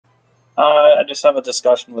I just have a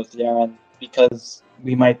discussion with Darren because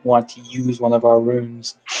we might want to use one of our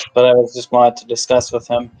runes, but I just wanted to discuss with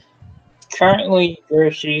him. Currently,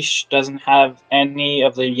 Urshish doesn't have any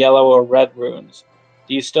of the yellow or red runes.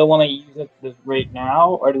 Do you still want to use it right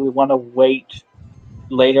now, or do we want to wait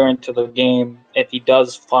later into the game if he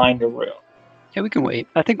does find a rune? Yeah, we can wait.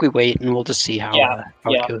 I think we wait, and we'll just see how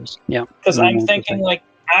it goes. Yeah. Because I'm thinking, like,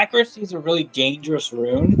 accuracy is a really dangerous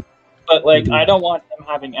rune, but, like, I don't want him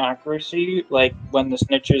having accuracy, like, when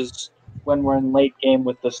we're in late game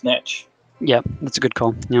with the snitch. Yeah, that's a good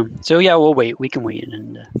call. Yeah. So, yeah, we'll wait. We can wait.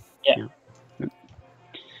 And yeah.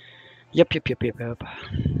 Yep.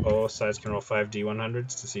 Both sides can roll 5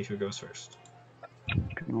 D100s to see who goes first.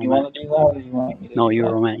 You want to do that, or you want me to No, you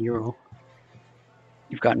roll, Matt. You roll.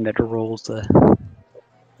 You've gotten better rolls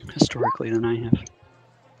historically than I have.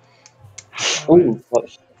 Ooh,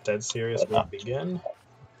 Dead Sirius will begin.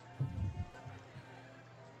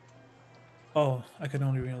 Oh, I can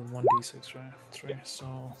only roll 1d6, right? 3,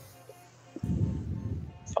 so...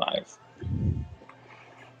 5.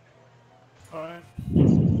 Alright.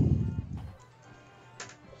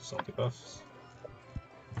 Saltypuffs.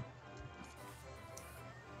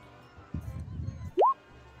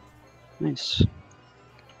 Nice.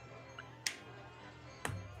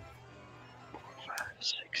 4, 5,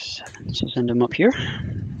 6, 7. So send him up here.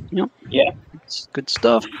 Yep. Yeah. It's good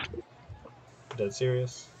stuff. Dead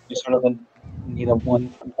Sirius. You sort of need a 1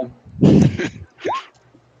 from him.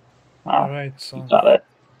 Alright, so... Got it.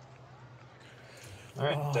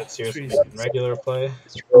 Alright, Dead Sirius will begin regular play.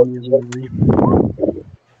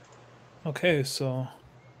 Okay, so...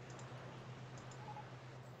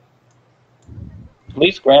 At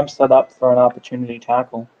least Graham set up for an opportunity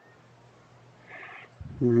tackle.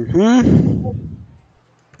 Romeo.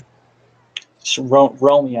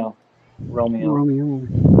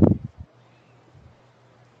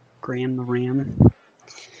 Graham the Ram.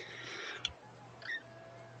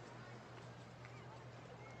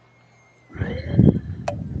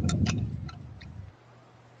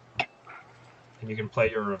 And you can play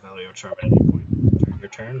your Revelio charm at any point during your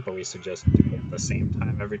turn, but we suggest doing it at the same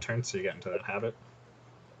time every turn so you get into that habit.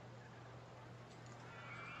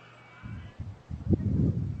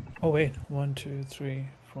 Oh wait, 1, 2, 3,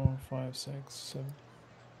 4, 5, 6, 7.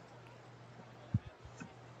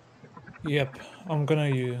 Yep, I'm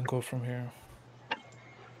gonna go from here.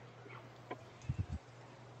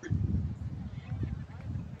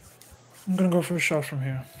 I'm gonna go for a shot from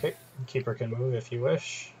here. Okay, Keeper can move if you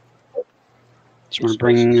wish. Just want to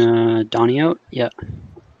bring Donnie out? Yeah.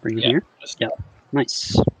 Bring him here? Yeah.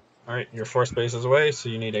 Nice. Alright, you're 4 spaces away, so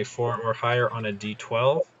you need a 4 or higher on a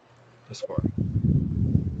D12 to score.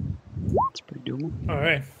 That's pretty doable.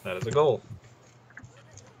 Alright. That is a goal.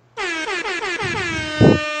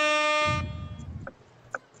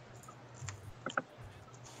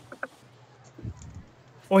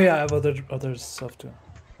 Oh yeah, I have other stuff too.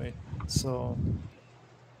 Wait, so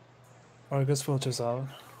Argus filters out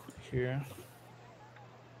here.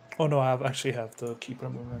 Oh no, I actually have the keeper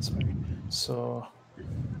movements. Right? So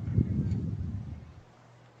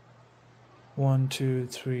 1, 2,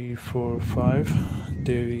 3, 4, 5.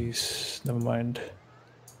 Davies, never mind.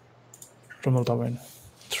 From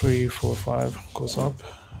 3, 4, 5 goes up.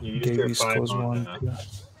 You used Davies your 5 goes on 1.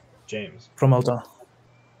 James. From Alta.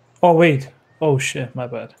 Oh wait. Oh shit, my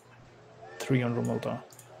bad. 3 on Romalda.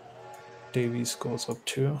 Davies goes up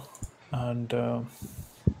 2. And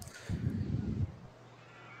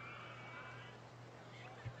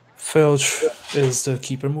Filch is the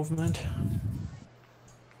keeper movement.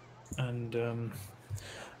 And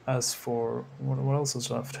as for what else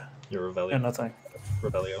is left? Your Revelio. And nothing.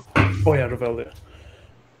 Revelio. Oh yeah, Revelio.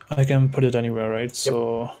 I can put it anywhere, right? Yep.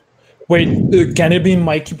 So wait, can it be in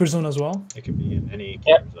my keeper zone as well? It can be in any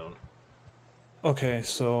keeper zone. Okay,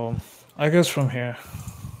 so I guess from here.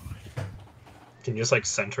 Can you just like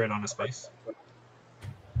center it on a space?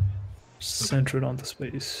 Center it on the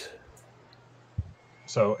space.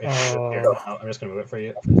 So if here, I'm just gonna move it for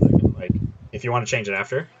you for a second. Like if you want to change it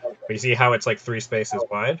after, but you see how it's like 3 spaces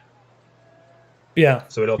wide? Yeah.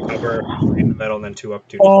 So it'll cover 3 in the middle and then 2 up,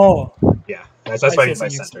 2 down. Oh. Yeah, that's what I mean by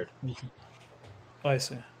centered. I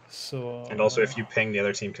see. So. And also, if you ping, the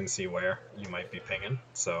other team can see where you might be pinging.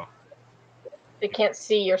 So. They can't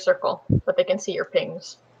see your circle, but they can see your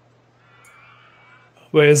pings.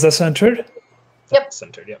 Wait, is that centered? Yep.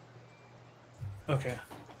 Centered, yep. Okay.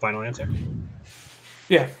 Final answer?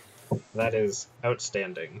 Yeah. That is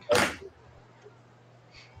outstanding.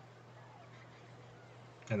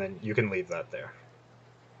 And then you can leave that there.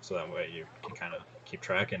 So that way you can kind of keep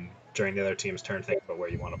track, and during the other team's turn, think about where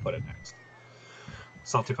you want to put it next.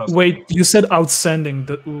 Saltypuffs. Wait, you said outstanding.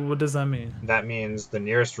 What does that mean? That means the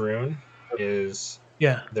nearest rune is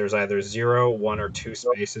Yeah. there's either 0, 1, or 2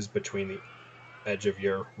 spaces between the edge of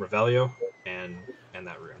your Revelio and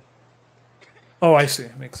that rune. Oh, I see.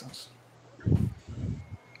 Makes sense.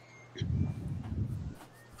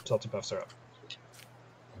 Saltypuffs are up.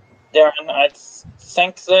 Darren,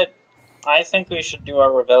 I think we should do our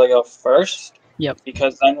Revelio first. Yep.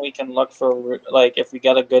 Because then we can look for, like, if we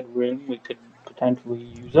get a good rune, we could potentially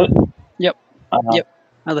use it. Yep. Yep.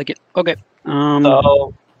 I like it. Okay.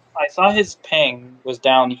 So I saw his ping was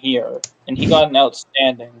down here, and he got an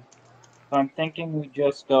outstanding. So I'm thinking we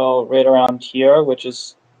just go right around here, which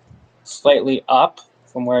is slightly up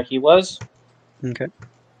from where he was. Okay.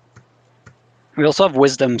 We also have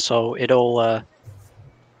wisdom, so it'll.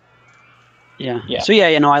 Yeah. Yeah. So yeah,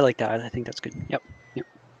 I like that. I think that's good. Yep.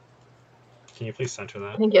 Can you please center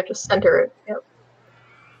I that? think you have to center it. Yep.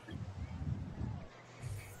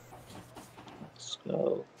 Let's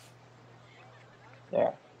go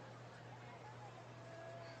there.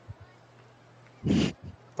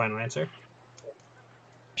 Final answer?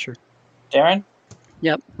 Sure. Darren?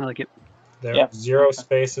 Yep. I like it. There Yeah. are 0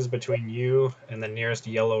 spaces between you and the nearest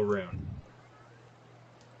yellow rune.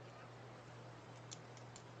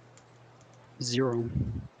 0.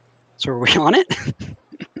 So are we on it?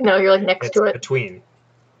 No, you're like next It's to it. between.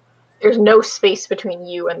 There's no space between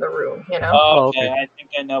you and the room, you know? Oh, Oh, okay. okay. I think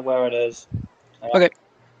I know where it is. Okay.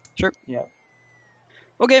 Sure. Yeah.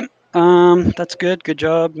 Okay. That's good. Good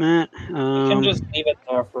job, Matt. We can just leave it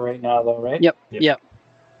there for right now, though, right? Yep. Yep. Yep.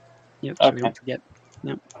 Yep. So we Okay. don't forget.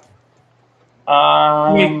 Wait,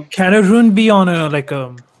 can a rune be on a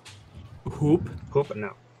hoop? Hoop?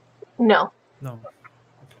 No. No. No.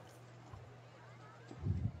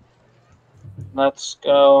 Let's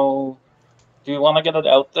go. Do we want to get it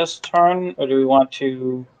out this turn, or do we want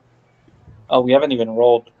to? Oh, we haven't even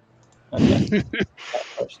rolled. Okay.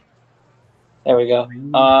 There we go.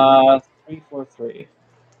 3, 4, 3.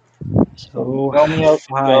 So Romeo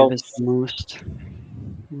can 5 go is the most.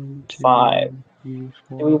 1, 2, 5. 3,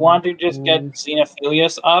 4, Do we want to just get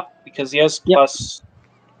Xenophilius up because he has Yep. plus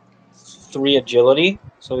 3 agility?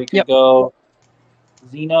 So we could Yep. go.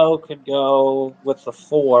 Xeno could go with the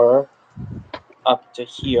 4 up to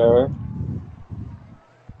here,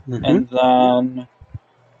 Mhm. and then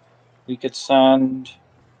we could send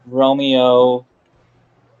Romeo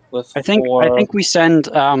with I think 4. we send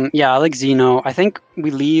I like Zeno. I think we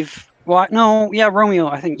leave. Well, no, yeah, Romeo.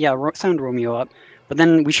 I think send Romeo up. But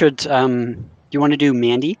then we should. Do you want to do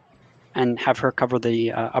Mandy, and have her cover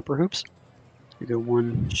the upper hoops? We go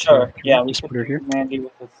 1, 2, Sure. 3. Yeah, we Just could put her do here. Mandy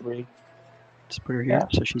with the 3. Just put her here, Yeah.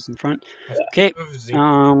 so she's in front. I think Okay. you moved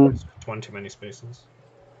Xeno to 1 too many spaces.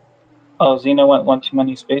 Oh, Xeno went 1 too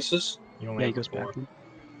many spaces? You only Yeah, he have goes 4. back.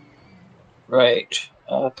 Right.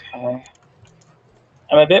 Okay.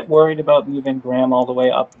 I'm a bit worried about moving Graham all the way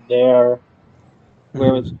up there.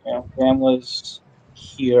 Where was Graham? Graham was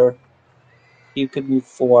here. You could move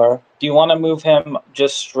 4. Do you want to move him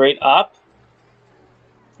just straight up?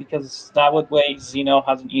 Because that would way Xeno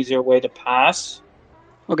has an easier way to pass.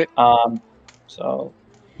 Okay. So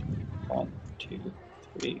 1, 2,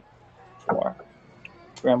 3, 4.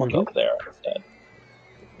 Graham will go there instead.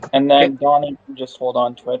 And then Donnie can just hold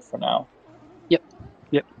on to it for now. Yep.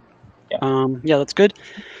 Yeah. Yeah, that's good.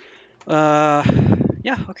 Yeah.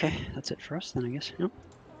 Okay, that's it for us then, I guess. Yep.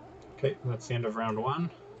 Okay, that's the end of round 1.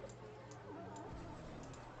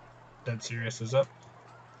 Dead Sirius is up.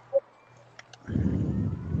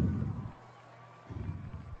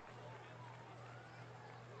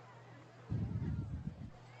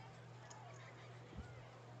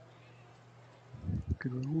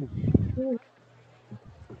 Good roll.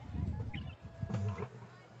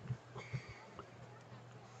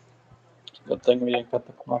 Good thing we didn't cut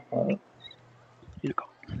the clock out. You go.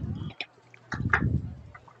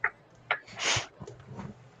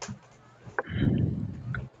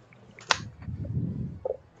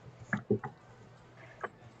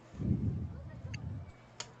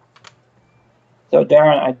 So,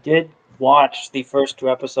 Darren, I did watch the first 2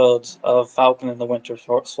 episodes of Falcon and the Winter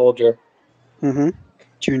Soldier. Mm-hmm.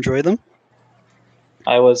 Did you enjoy them?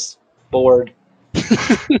 I was bored.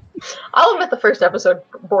 I'll admit the first episode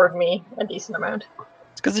bored me a decent amount.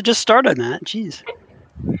 It's because it just started, Matt. Jeez.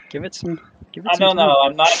 Give it some. I don't know.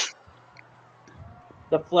 I'm not.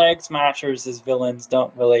 The Flag Smashers as villains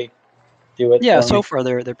don't really do it. Yeah, for so me. far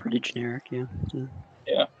they're pretty generic. Yeah.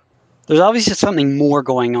 Yeah. There's obviously something more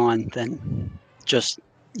going on than just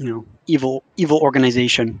evil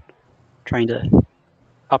organization trying to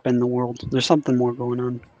upend the world. There's something more going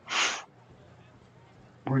on.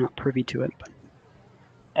 We're not privy to it, but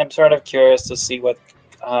I'm sort of curious to see what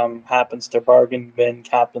happens to Bargain Bin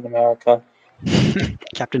Captain America.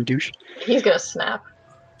 Captain Douche. He's gonna snap.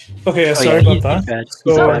 Okay, Oh, sorry yeah, about that. he's bad. He's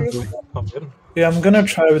a So, bad boy. Oh, good. yeah, I'm gonna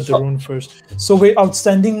try with the rune first. So wait,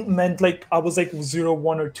 outstanding meant like I was like 0,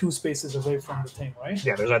 1, or 2 spaces away from the thing, right?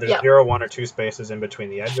 Yeah, there's either Yeah. 0, 1, or 2 spaces in between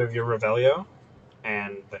the edge of your Revelio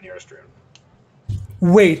and the nearest rune.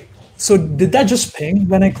 Wait, so did that just ping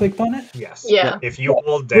when I clicked on it? Yes. Yeah. If you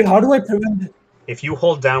hold down, Wait, how do I prevent it? if you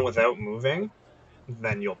hold down without moving,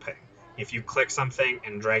 then you'll ping. If you click something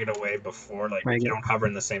and drag it away before, like Drag if you it. don't hover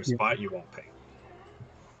in the same Yeah. spot, you won't ping.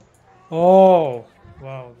 Oh,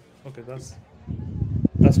 wow. Okay, that's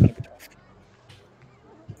gonna be tough.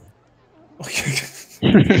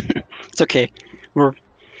 Okay. It's okay. We're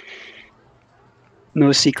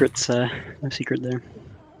no secrets. No secret there.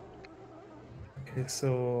 Okay,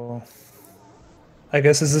 so I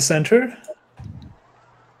guess it's the center.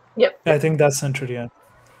 Yep. I think that's centered, yeah.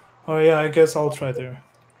 Oh yeah, I guess I'll try there.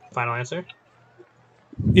 Final answer?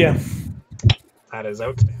 Yeah. That is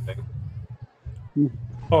outstanding.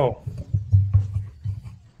 Oh,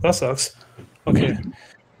 that sucks. Okay.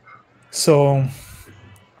 So,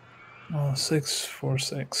 6, 4,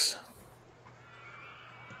 6.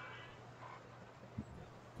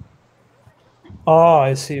 Oh,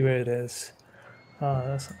 I see where it is. Ah,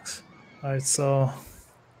 that sucks. All right, so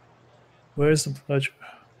where's the pledge?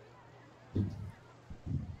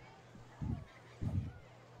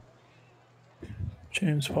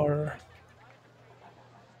 James Potter.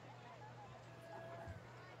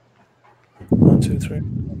 1, 2, 3,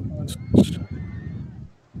 4, 5, 6.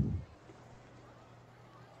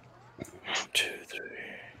 2, 3.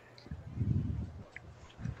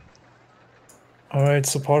 All right,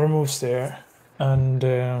 so Potter moves there, and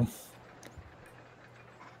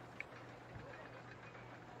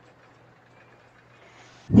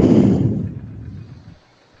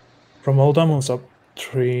Romolda moves up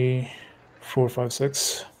 3, 4, 5,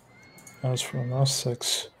 6. That's from us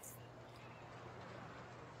 6.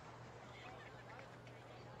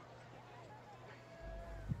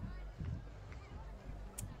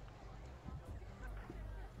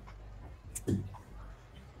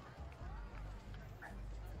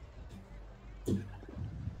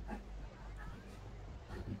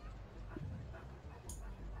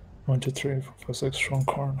 One, two, three, 4, 5, 6. Strong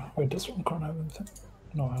corn. Wait, does strong corn have anything?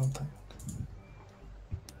 No, I don't think.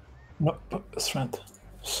 Nope, strength.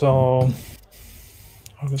 So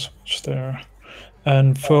I'll just switch there,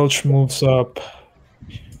 and Filch moves up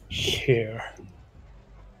here.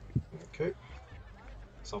 Okay.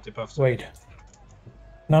 Saltypuffs. Wait.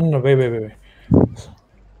 No, wait.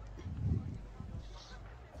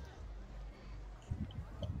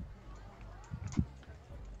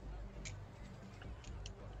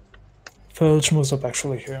 Filch moves up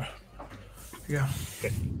actually here. Yeah.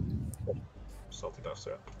 Okay. Saltypuffs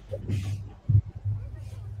are up.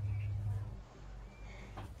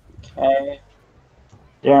 Okay.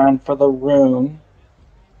 Darren, for the rune,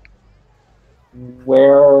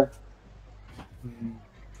 where...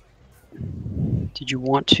 Did you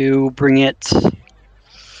want to bring it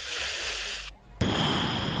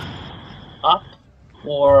up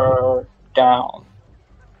or down?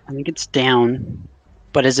 I think it's down,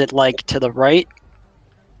 but is it like to the right,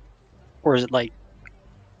 or is it like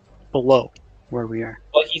below where we are?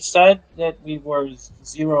 Well, he said that we were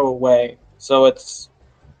 0 away, so it's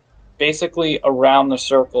basically around the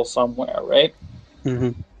circle somewhere, right? Mm-hmm.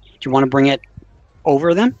 Do you want to bring it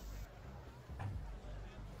over them?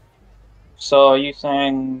 So are you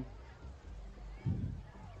saying...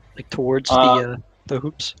 Like towards the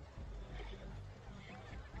hoops?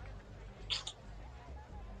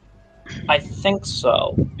 I think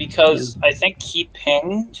so, because I think he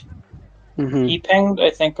pinged. Mm-hmm. He pinged, I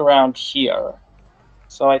think, around here.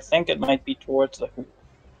 So I think it might be towards the hoop.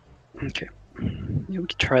 Okay. Yeah, we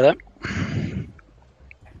could try that.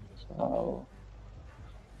 So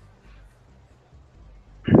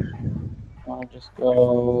I'll just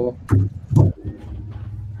go...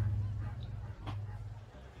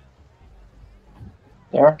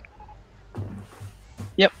 there.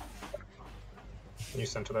 Yep. Can you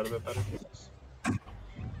center that a bit better?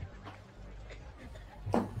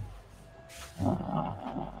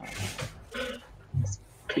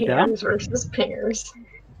 Pingers versus pingers.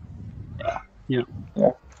 Yeah.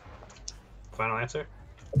 Final answer?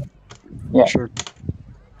 Yeah. Sure.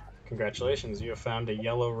 Congratulations, you have found a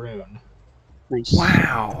yellow rune. Nice.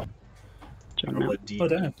 Wow. Good job, Roll Matt. a D. Oh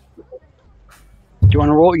damn. Do you want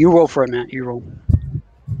to roll? You roll for it, Matt. You roll.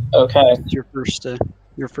 Okay, It's your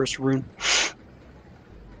first rune.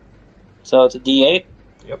 so it's a D8.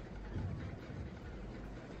 Yep.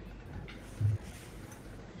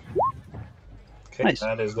 Okay, Nice.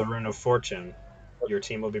 that is the Rune of Fortune. Your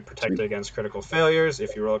team will be protected against critical failures.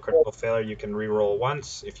 If you roll a critical failure, you can re-roll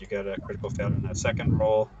once. If you get a critical failure in that second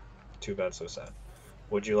roll, too bad, so sad.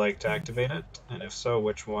 Would you like to activate it? And if so,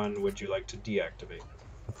 which one would you like to deactivate?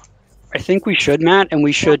 I think we should, Matt, and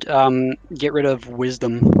we should get rid of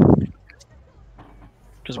wisdom.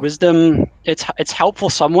 Because wisdom, it's helpful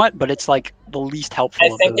somewhat, but it's like the least helpful.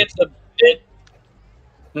 I think it's a bit.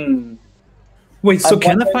 Wait, so I'm can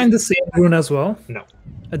I wondering- find the same rune as well? No.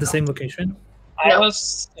 At the same location? I No.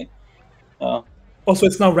 was. Oh, Also,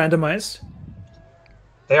 it's not randomized?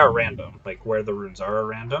 They are random. Like, where the runes are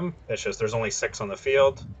random. It's just there's only 6 on the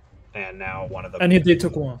field, and now one of them. And they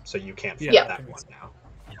took one. So you can't find Yeah. that one now.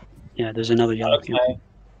 Yeah, there's another yellow. okay.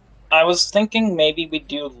 I was thinking maybe we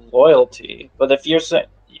do loyalty, but if you're saying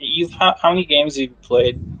how many games have you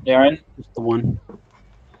played, Darren? Just the one.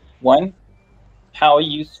 One. How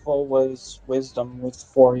useful was wisdom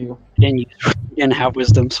for you? Didn't have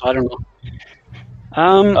wisdom, so I don't know.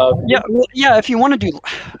 Yeah. If you want to do,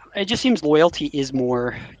 it just seems loyalty is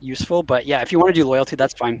more useful. But yeah, if you want to do loyalty,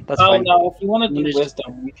 that's fine. That's fine. No, if you want to do Just-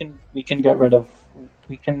 wisdom, we can get rid of.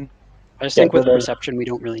 We can. I just think with rid of- perception, we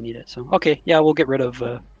don't really need it. So okay, yeah, we'll get rid of.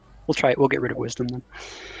 We'll try it. We'll get rid of wisdom then.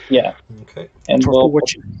 Yeah, Okay. and For we'll.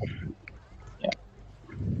 fortune. Yeah.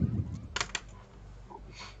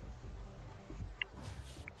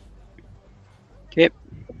 Okay.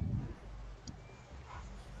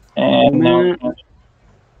 And now Mm.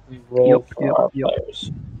 we roll for Yep, our yep.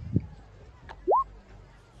 players.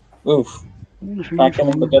 Oof. Not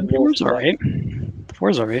getting the good rolls Four's all today. right. The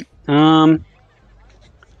 4's all right.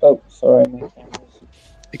 Oh, sorry. My camera's-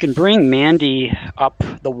 We can bring Mandy up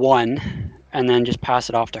the 1, and then just pass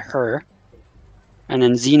it off to her, and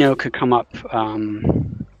then Zeno could come up.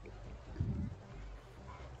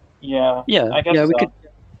 Yeah. Yeah, I guess yeah, we so. could.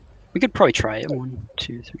 We could probably try it. 1,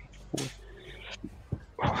 2, 3, 4.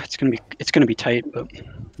 Oh, it's gonna be tight, but.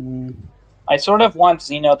 I sort of want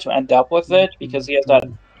Zeno to end up with it because he has that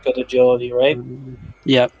good agility, right?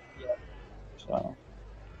 Yeah. So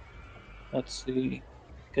let's see.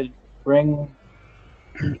 Could bring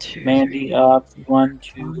 2, Mandy 3, up 1,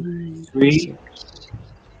 2, 5, 3, 6.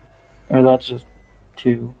 or that's just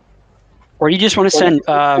 2. Or you just want to send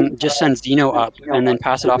send Zeno up and then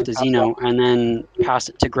pass it off to Zeno and then pass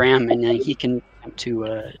it to Graham and then he can attempt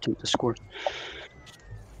to score.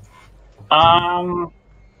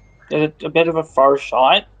 Is it a bit of a far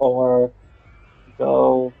shot, or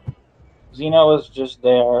go? Zeno is just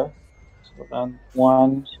there, so then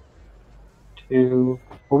 1, 2.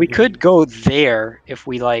 Well, we could go there if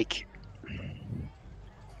we like.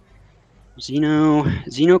 Zeno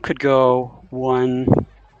could go 1.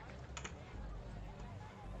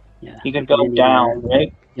 Yeah. He could go Mandy down, there.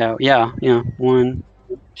 right? Yeah. 1,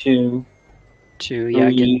 2, 2. Yeah,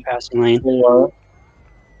 get in the passing lane. 4,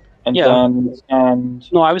 and Yeah. then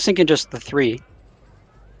and No, I was thinking just the 3,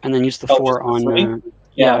 and then use the Oh, 4 just the on. 3?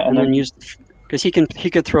 Yeah, and then use because he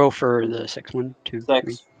could throw for the 6. 1, 2, 3,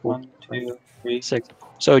 6. 4, 1, 2, 3, 6.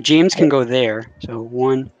 So James can go there. So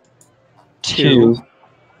 1, 2,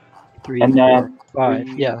 3, and 4, then 5.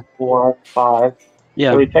 3, Yeah, 4, 5.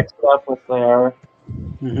 yeah. So he picks it up with there.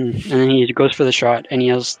 And then he goes for the shot, and he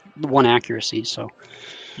has 1 accuracy. So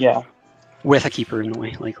Yeah. with a keeper in the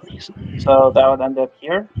way, likely. So. So that would end up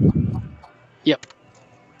here. Yep.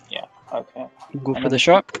 Yeah. Okay. We'll go And for the then-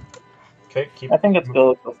 shot. Okay. I think it's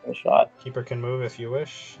good for the shot. Keeper can move if you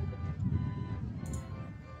wish.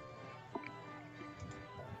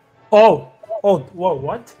 Oh, whoa,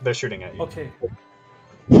 what? They're shooting at you. Okay.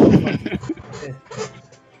 Okay.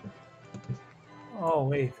 Oh,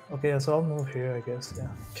 wait. Okay, so I'll move here, I guess, yeah.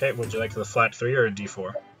 Okay. Would you like the flat 3 or a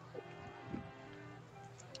D4?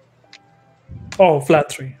 Oh, flat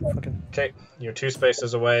 3. Fucking. Okay. You're 2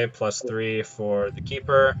 spaces away. +3 for the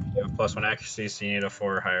keeper. You have +1 accuracy, so you need a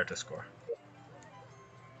 4 or higher to score.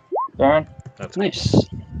 Darren? That's Nice.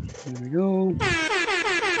 Here we go.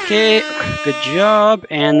 Okay, good job.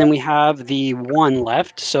 And then we have the 1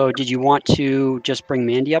 left. So did you want to just bring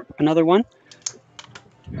Mandy up another 1?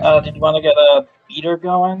 Did you want to get a beater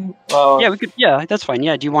going? Well, Yeah, we could. Yeah, that's fine.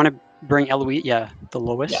 Yeah, do you want to bring Eloise? Yeah, the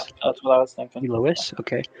Lois. Yeah, that's what I was thinking. The Lois.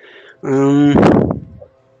 Okay.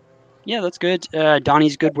 Yeah, that's good.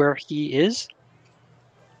 Donnie's good where he is.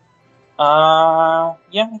 Yeah,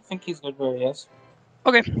 I think he's good where he is.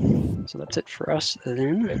 Okay. So that's it for us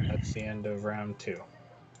then. Okay, that's the end of round 2.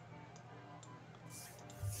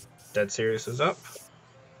 Dead Sirius is up.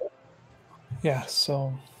 Yeah,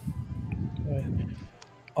 so. Wait.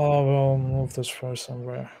 Oh, we'll move this first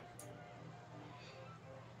somewhere.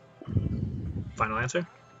 Final answer?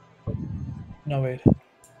 No, wait.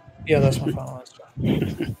 Yeah, that's my final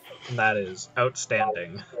answer. That is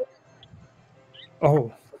outstanding.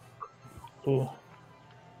 Oh. Oh.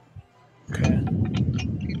 Okay.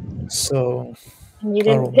 So. You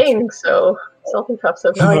didn't ping, so Saltypuffs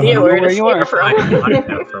have no idea know where to where you steer are. from.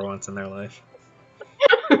 Find out for once in their life.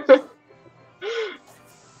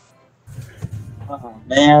 Oh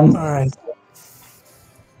man. All right.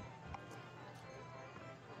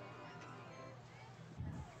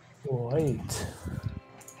 Wait.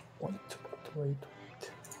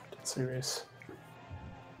 That's serious.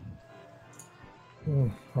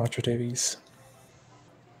 Roger Davies.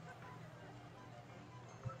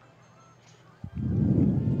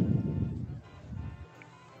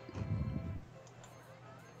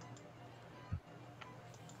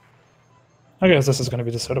 I guess this is going to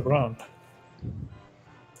be the setup round.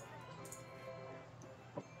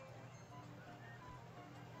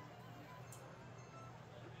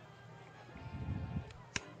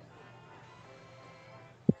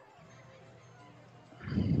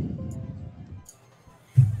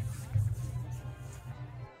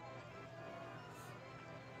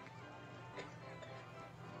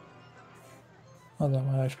 Oh, that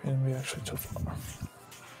might actually be actually too far.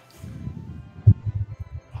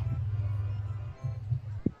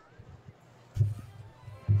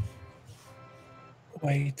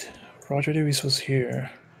 Wait, Roger Davies was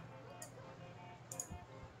here.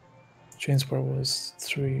 James Potter was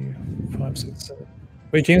 3, 5, 6, 7.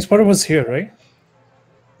 Wait, James Potter was here, right?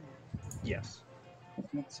 Yes.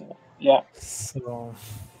 So, yeah. So.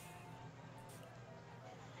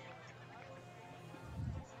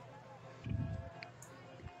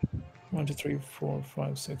 One, two, three, 4,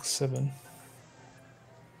 5, 6, 7.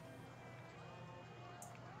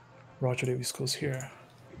 Roger Davies goes here.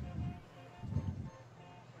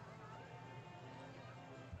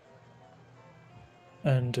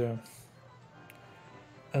 And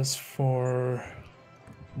as for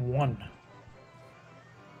 1,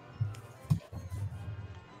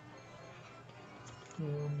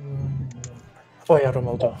 oh yeah,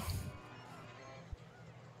 Romualdo.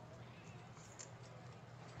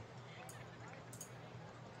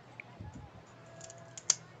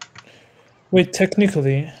 Wait,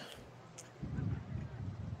 technically.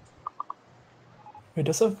 Wait,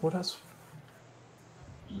 does that what has?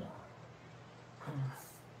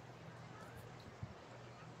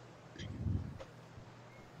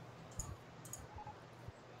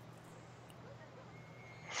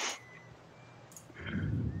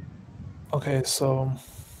 Okay, so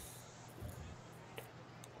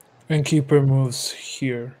Innkeeper moves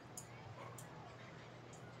here.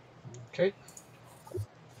 Okay.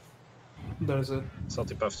 That is it.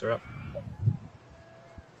 Saltypuffs are up.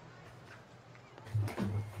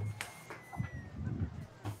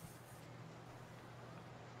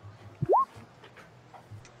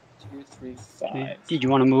 Two, three, 5. Did you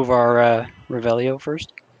want to move our Revelio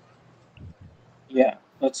first? Yeah,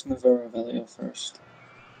 let's move our Revelio first.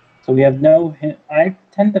 So we have no hint. I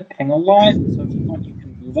tend to ping a lot, so if you want, you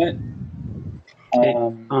can move it. Okay.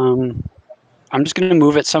 I'm just gonna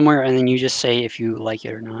move it somewhere, and then you just say if you like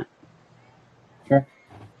it or not. Sure.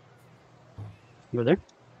 Over there.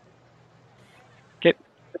 Okay.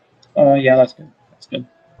 Yeah, that's good. That's good.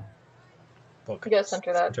 Well, You gotta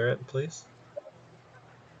center that. Center it, please.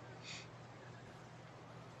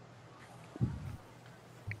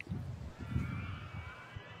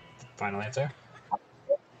 Final answer?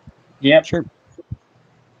 Yep. Sure.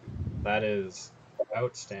 That is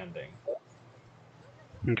outstanding.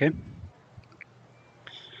 Okay.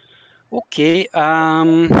 Okay.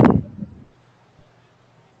 1, 2,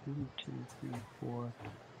 3, 4,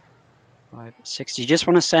 5, 6. Do you just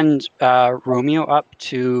want to send Romeo up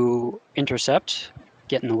to intercept,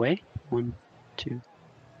 get in the way? 1, 2,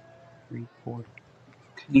 3, 4.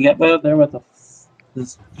 Can you get there with this?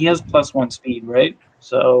 He has +1 speed, right?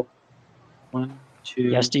 So 1, 2.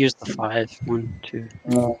 He has to use the 5. 1, 2,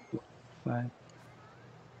 3, 4, 5.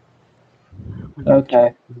 1,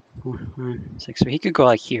 Okay. 2, 3, 4, 5, 6. So he could go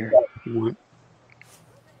like here if you want.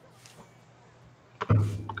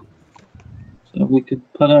 So we could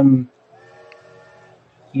put him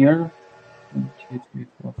here. 1, 2, 3,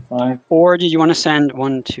 4, 5. Or did you want to send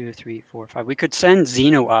 1, 2, 3, 4, 5? We could send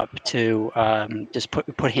Zeno up to just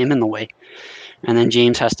put him in the way, and then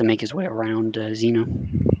James has to make his way around Zeno.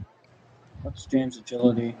 What's James'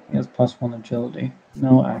 agility? He has +1 agility.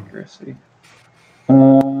 No accuracy.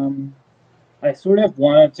 I sort of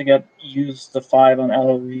wanted to use the 5 on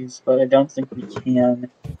Eloise, but I don't think we can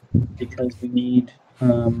because we need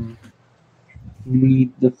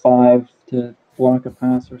the 5 to block a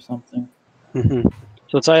pass or something. Mm-hmm.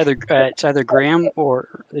 So it's either Graham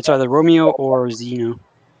or it's either Romeo or Zeno.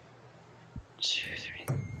 2, 3.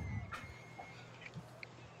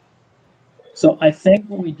 So I think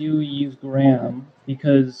what we do, we use Graham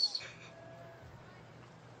because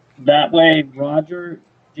that way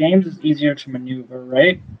James is easier to maneuver,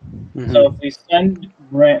 right? Mhm. So if we send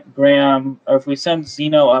Graham, or if we send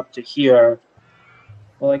Zeno up to here,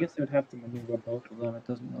 well, I guess they would have to maneuver both of them. It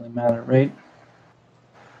doesn't really matter, right?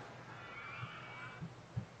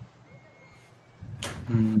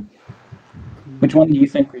 Which one do you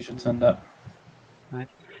think we should send up?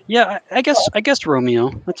 Yeah, I guess Romeo.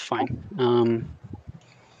 That's fine.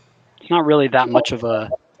 It's not really that much of a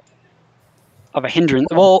hindrance.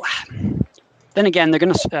 Well, then again, they're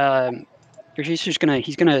gonna.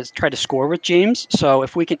 He's gonna try to score with James. So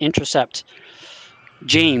if we can intercept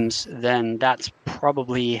James, then that's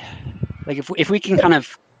probably like if we can kind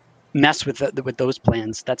of mess with with those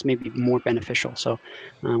plans, that's maybe more beneficial. So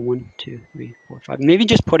 1, 2, 3, 4, 5. Maybe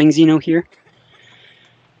just putting Zeno here,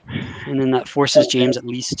 and then that forces James at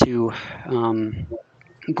least to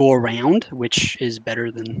go around, which is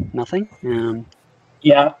better than nothing.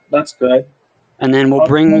 Yeah, that's good. And then we'll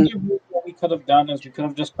bring. What we could have done is we could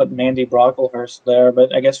have just put Mandy Brocklehurst there,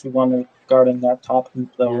 but I guess we want to guard in that top hoop,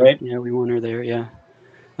 though, right? Yeah, we want her there. Yeah.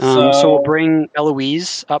 So So we'll bring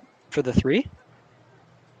Eloise up for the 3.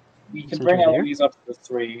 we can Send bring her there. Eloise up to the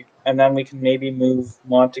 3, and then we can maybe move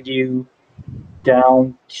Montague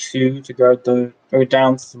down 2 to guard or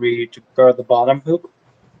down 3 to guard the bottom hoop.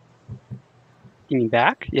 You mean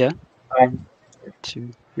back? Yeah. Fine.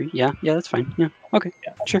 2, 3. Yeah, that's fine. Yeah. Okay.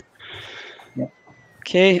 Yeah. Sure. Yeah.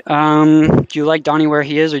 Okay. Do you like Donnie where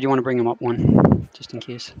he is, or do you want to bring him up 1, just in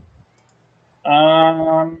case?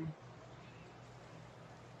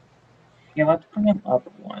 Yeah, let's bring him up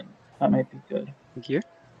 1. That might be good. Here.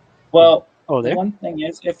 Well, Oh, the there. one thing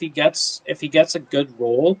is, if he gets a good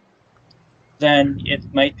roll, then it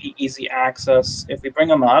might be easy access. If we bring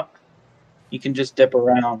him up, he can just dip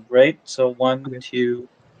around, right? So 1, Okay. 2.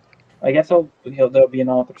 I guess there'll be an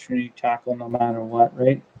opportunity to tackle no matter what,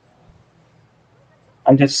 right?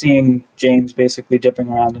 I'm just seeing James basically dipping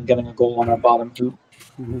around and getting a goal on our bottom hoop,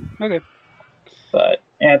 Okay. but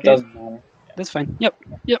it Okay. doesn't matter. That's fine. Yep.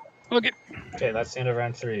 Okay. Okay, that's the end of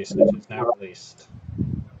round 3. Snitch is now released.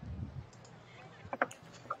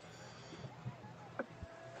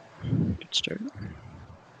 Good start.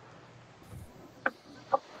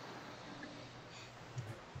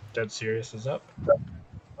 Dead Sirius is up.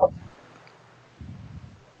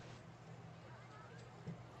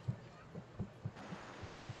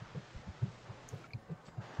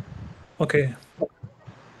 Okay.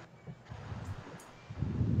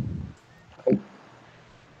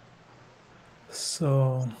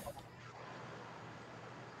 So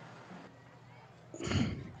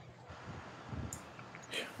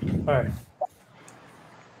all right.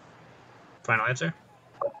 Final answer?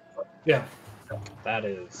 Yeah. That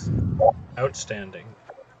is outstanding.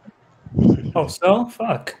 Oh, so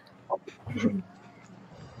fuck.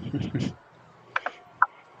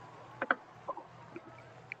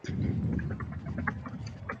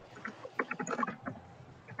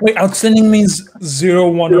 Wait, outstanding means 0,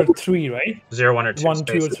 1, or 3, right? 0, 1, or 2 1,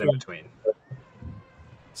 2, or spaces 3. in between.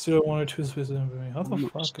 0, 1, or 2 spaces in between. How the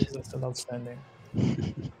fuck is that still outstanding?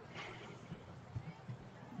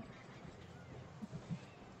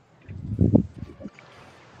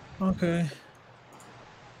 Okay.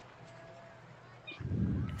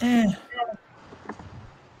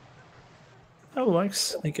 That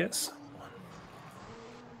works, I guess.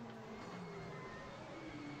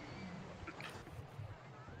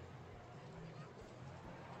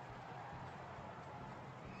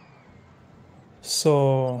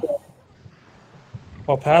 So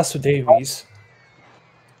I'll pass to Davies.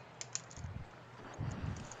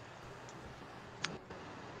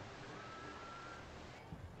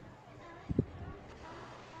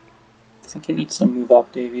 I think he needs to move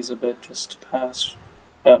up Davies a bit just to pass.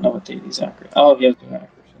 I don't know what Davies accuracy. Oh, he has good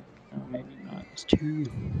accuracy. No, maybe not. It's 2.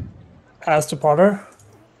 Pass to Potter.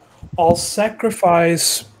 I'll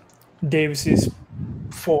sacrifice Davies's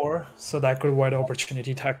 4 so that I could avoid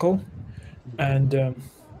opportunity tackle. And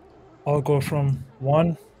I'll go from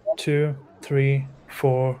 1, 2, 3,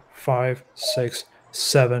 4, 5, 6,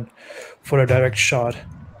 7 for a direct shot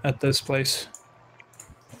at this place.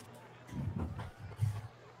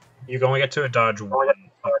 You only get to dodge 1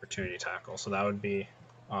 opportunity tackle, so that would be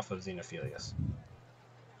off of Xenophilius.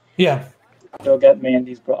 Yeah. Go get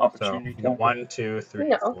Mandy's So opportunity. 1, 2, 3,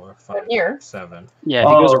 No, 4, 5, here. 7. Yeah, if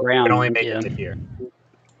he goes Oh, around, You can only make yeah. it to here.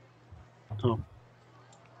 Oh.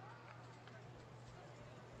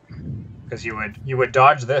 Because you would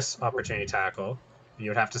dodge this opportunity tackle. You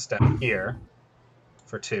would have to step here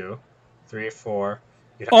for 2, 3, 4.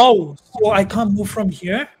 Oh, so I can't move from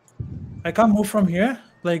here? I can't move from here?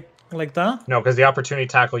 Like, Like that? No, because the opportunity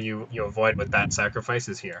tackle you avoid with that sacrifice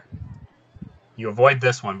is here. You avoid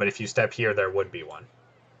this one, but if you step here, there would be one.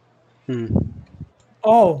 Hmm.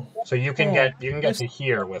 Oh. So you can get to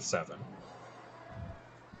here with 7.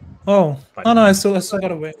 Oh. But No, I still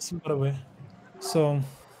got away. So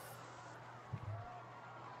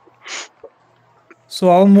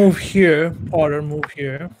I'll move here, Potter move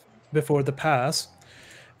here before the pass.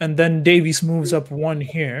 And then Davies moves up 1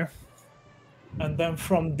 here. And then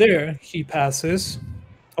from there, he passes.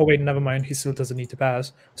 Oh, wait, never mind. He still doesn't need to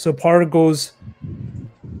pass. So Potter goes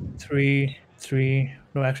 3, 3.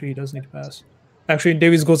 No, actually, he does need to pass. Actually,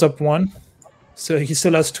 Davies goes up 1. So he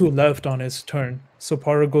still has 2 left on his turn. So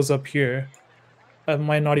Potter goes up here. I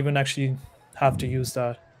might not even actually have to use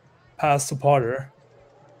that. Pass to Potter.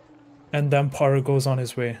 And then Potter goes on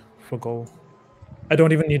his way for goal. I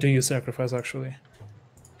don't even need to use sacrifice, actually.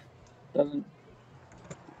 Doesn't.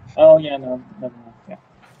 Oh yeah, no, never mind. Yeah.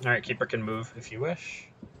 all right, keeper can move if you wish.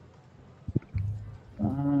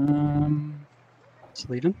 Let's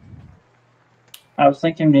leave him. I was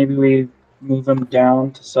thinking maybe we move him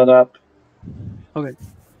down to set up. Okay.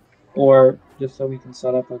 Or just so we can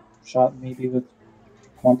set up a shot maybe with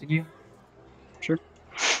Montague. Sure.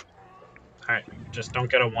 All right, just don't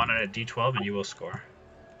get a 1 on a d12 and you will score.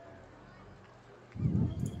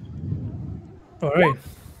 All right.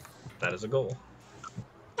 That is a goal.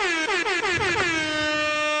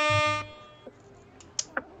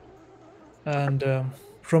 And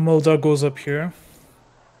Romualda goes up here.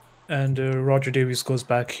 And Roger Davies goes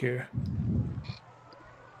back here.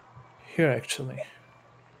 Here, actually.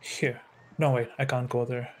 Here. No, wait, I can't go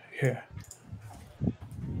there. Here.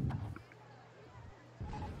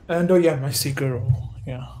 And oh yeah, my seeker roll.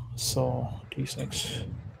 Yeah. So d6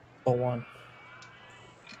 or 1.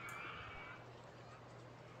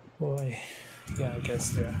 Boy. Yeah, I guess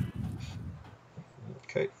there.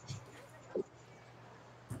 Okay.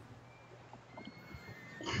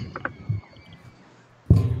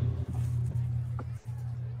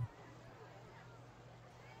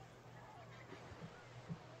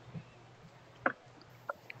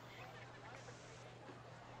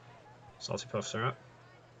 Saltypuffs are up.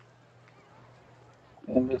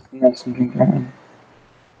 And this messaging ground.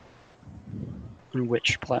 On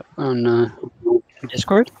which platform? On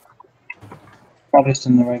Discord? Probably just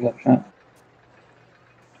in the regular chat.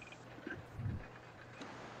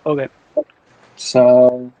 Okay.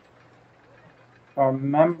 So, if I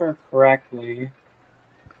remember correctly,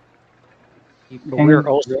 But we're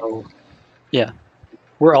also,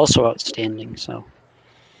 we're also outstanding. So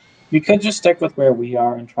we could just stick with where we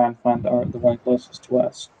are and try and find the one closest to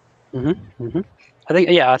us.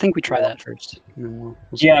 I think we try that first. And then we'll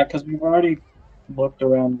see. Yeah, because we've already looked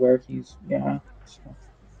around where he's. Yeah. So.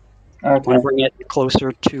 Want Okay. to bring it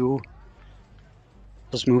closer to?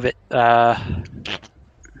 Let's move it. Let's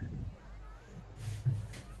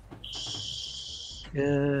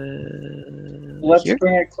Here?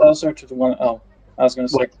 bring it closer to the one. Oh, I was going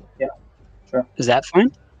to say. What? Yeah. Sure. Is that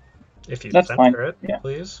fine? If you That's center fine, it, yeah.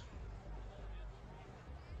 please.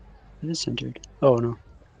 It is centered. Oh no.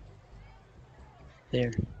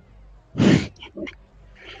 There.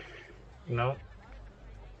 No.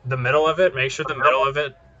 The middle of it, make sure the middle of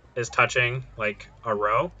it is touching like a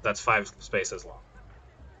row. That's 5 spaces long.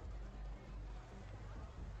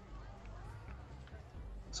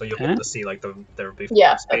 So you'll be able to see like there will be 5 Yeah,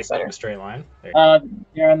 that's spaces in better. a straight line. There.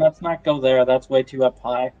 Aaron, let's not go there. That's way too up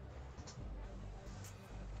high.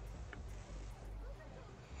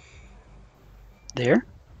 There.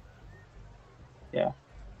 There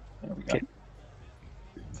we go. Okay.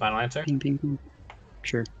 Final answer? Ping, ping, ping.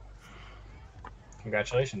 Sure.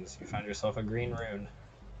 Congratulations, you found yourself a green rune.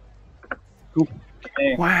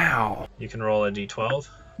 Okay. Wow. You can roll a d12.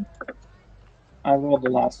 I rolled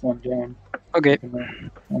the last one, Darren. Okay.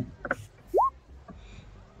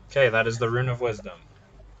 Okay, that is the Rune of Wisdom.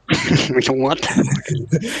 We don't want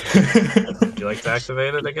that. Would you like to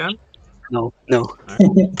activate it again? No.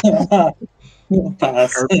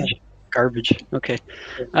 Pass. Garbage. Okay.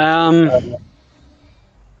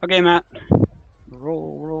 Okay, Matt.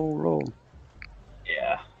 Roll.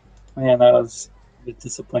 Yeah. Man, that was a bit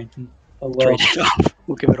disappointing. Oh, well, Trade it off.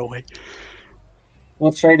 We'll give it away.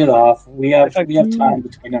 we'll trade it off. We have time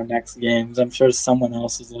between our next games. I'm sure someone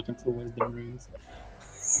else is looking for wisdom runes.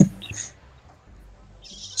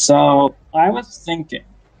 So I was thinking,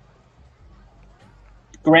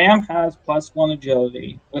 Graham has +1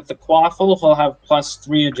 agility. With the Quaffle, he'll have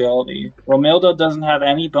 +3 agility. Romilda doesn't have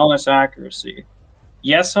any bonus accuracy.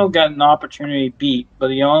 Yes, he'll get an opportunity beat, but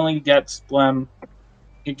he only gets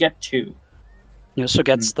He'd get 2. He also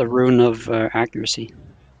gets the rune of accuracy.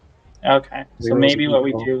 Okay, so Rerolls maybe what we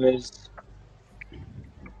equal. do is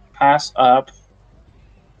pass up.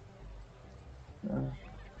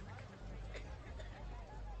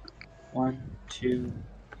 1, 2,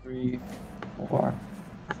 3, 4,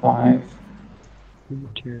 5, 1,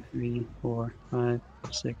 2, 3, 4, 5,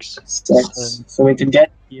 6, 6. 7. So we could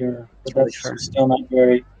get here, but It's really that's far. still not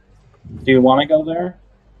very. Do you want to go there?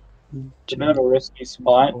 1, It's a 2, bit of a risky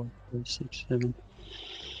spot. 4, 5, 6, 7.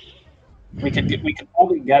 We could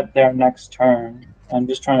probably get there next turn. I'm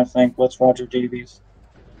just trying to think. What's Roger Davies?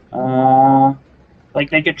 Like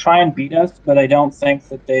they could try and beat us, but I don't think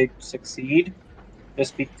that they'd succeed,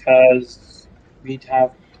 just because we'd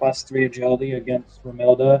have +3 agility against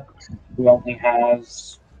Romilda, who only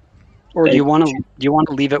has. Or do you want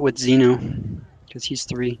to leave it with Zeno? Because he's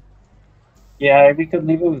 3. Yeah, we could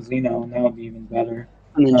leave it with Zeno, and that would be even better.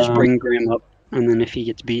 And then just bring Graham up. And then if he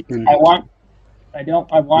gets beat, then I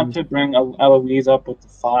want to bring Eloise up with the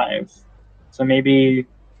 5, so maybe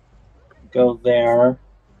go there.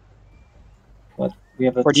 What we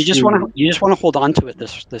have a or do you just 2. want to hold on to it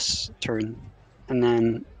this turn, and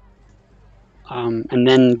then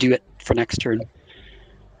do it for next turn,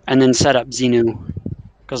 and then set up Zeno,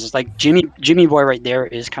 because it's like Jimmy Boy right there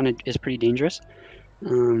is pretty dangerous.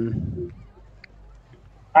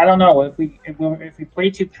 I don't know if we play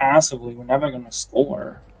too passively, we're never going to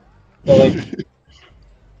score. So like,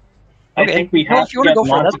 I Okay. think we Well, have if to you want to get go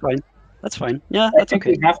for it, that's Montague. fine. That's fine. Yeah, I that's think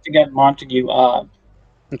okay. we have to get Montague up.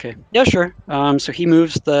 Okay. Yeah, sure. So he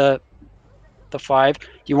moves the 5. Do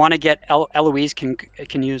you want to get Eloise can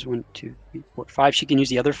use 1, 2, 3, 4, 5. She can use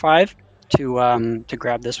the other 5 to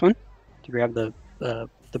grab this one, to grab the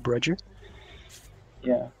Brudger.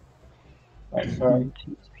 Yeah. Right. Sorry. 1,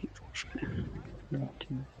 2, 3, 4, 5. 1,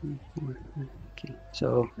 2, 3, 4, 5. Okay.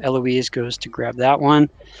 So Eloise goes to grab that one,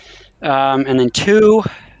 and then 2.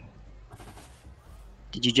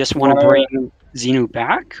 Did you just want to bring Zeno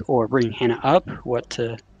back or bring Hannah up? What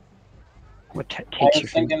takes I was your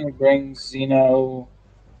thinking we bring Zeno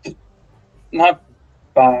not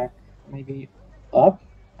back, maybe up.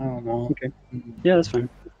 I don't know. Okay. Yeah, that's fine.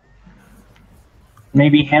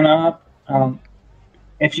 Maybe Hannah up.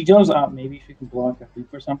 If she goes up, maybe she can block a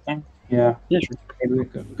hoop or something. Yeah. Yeah, sure. Maybe we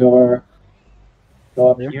could go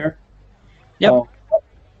up There. here. Yep. Oh,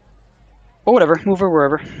 Oh, whatever. Move her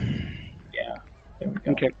wherever. yeah. There we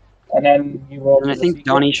go. Okay. And then you roll. And I think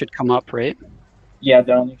Donnie should come up, right? Yeah,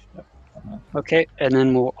 Donnie should have come up. Okay. And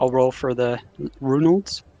then I'll roll for the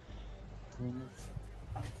Runolds.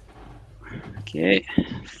 Okay.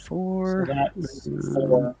 4. So that's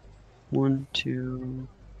 4. 1, 2,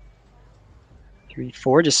 3,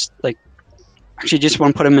 4. Just like, actually, just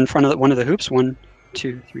want to put him in front of one of the hoops. 1,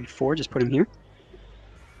 2, 3, 4. Just put him here.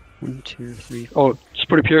 1, 2, 3. Oh, just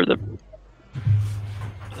put him here.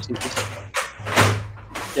 Just in case.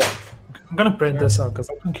 Yeah. I'm gonna print this out because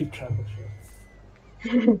I can't keep track of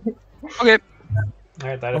shit. Okay. All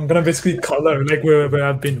right, I'm gonna basically color like where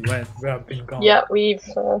I've been where I've been gone. Yeah, we've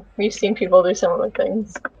seen people do similar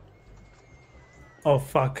things. Oh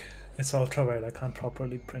fuck! It's ultraviolet. I can't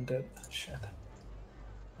properly print it. Shit.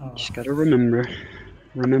 Just gotta remember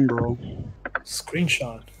all.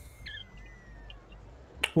 Screenshot.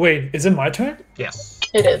 Wait, is it my turn? Yes.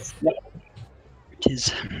 It is. It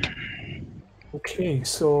is. Okay,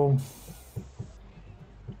 so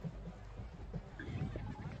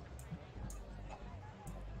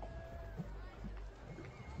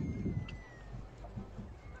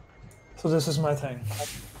this is my thing.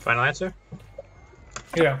 Final answer?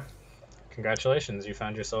 Yeah. Congratulations, you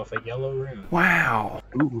found yourself a yellow rune. Wow.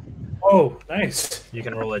 Ooh. Oh, nice. You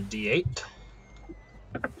can roll a d8.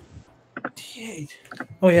 D8.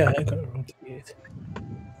 Oh yeah, I got a roll D8.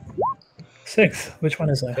 6. Which one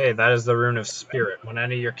is that? Okay, that is the rune of spirit. When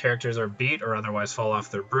any of your characters are beat or otherwise fall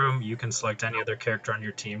off their broom, you can select any other character on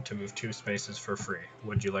your team to move 2 spaces for free.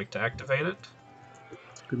 Would you like to activate it?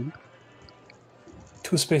 Good.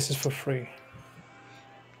 2 spaces for free.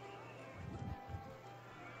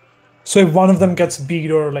 So if one of them gets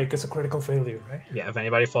beat or like it's a critical failure, right? Yeah, if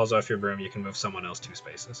anybody falls off your broom, you can move someone else 2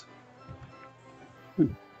 spaces. Yeah,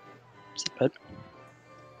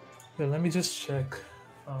 let me just check.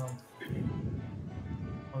 1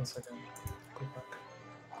 second. Go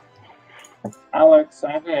back. Alex,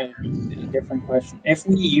 I have a different question. If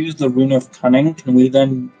we use the rune of cunning, can we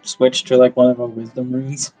then switch to like one of our wisdom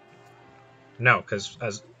runes? No, because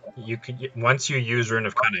as you could, once you use rune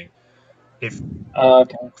of cunning, if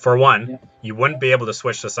Okay. for one, Yeah. you wouldn't be able to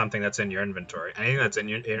switch to something that's in your inventory. Anything that's in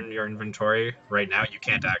your inventory right now, you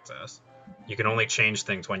can't access. You can only change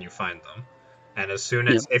things when you find them. And as soon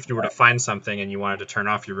as if you were to find something and you wanted to turn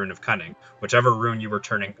off your rune of cunning, whichever rune you were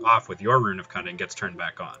turning off with your rune of cunning gets turned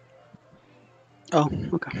back on. Oh,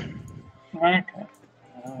 okay. Okay.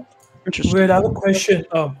 Interesting. Wait, I have a question.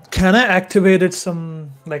 Can I activate it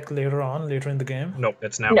later in the game? Nope,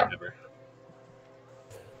 it's now No. or never.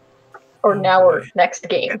 Or Oh, now boy. or next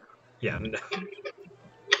game. Yeah. No.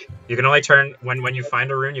 You can only turn when you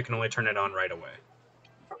find a rune. You can only turn it on right away.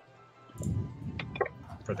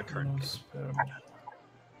 For the current game.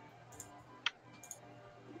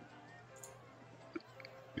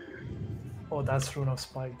 Oh, that's Rune of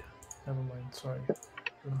Spite. Never mind. Sorry.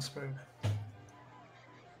 Rune of Spirit.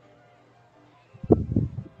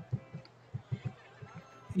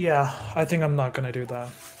 Yeah, I think I'm not gonna do that.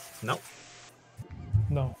 No.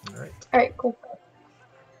 No. All right. All right, cool.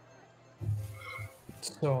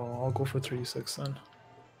 So I'll go for 3-6 then.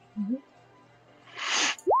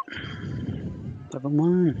 Level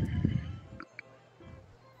 1.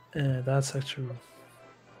 Yeah, that's actually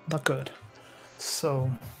not good. So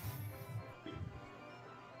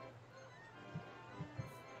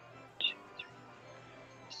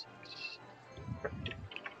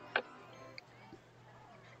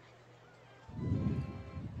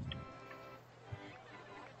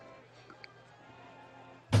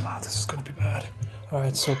this is gonna be bad. All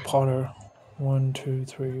right, so Potter, 1, 2,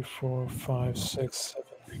 3, 4, 5, 6,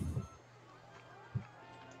 7.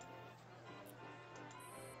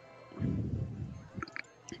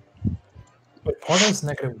 Wait, Potter is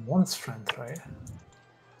 -1 strength, right?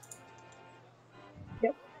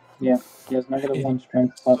 Yeah, he has -1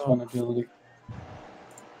 strength plus 1 agility.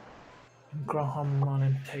 Graham on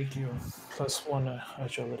and take you +1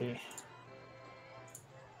 agility.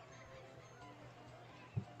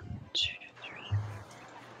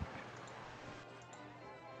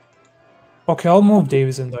 Okay, I'll move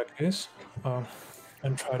Davis in that case,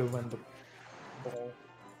 and try to win the ball.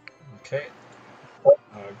 Okay.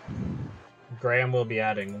 Graham will be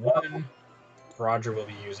adding 1. Roger will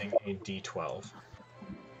be using a D12.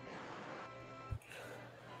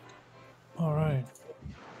 All right.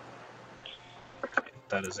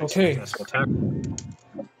 That is a Okay. successful attack.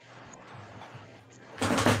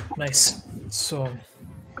 Nice. So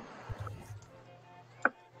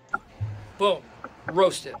Boom.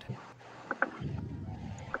 Roasted.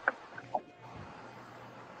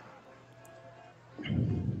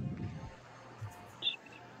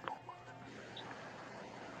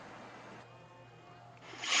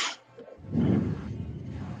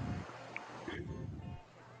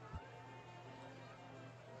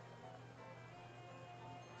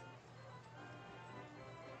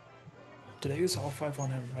 did I use all 5 on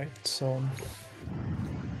him, right? So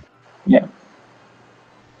Yeah.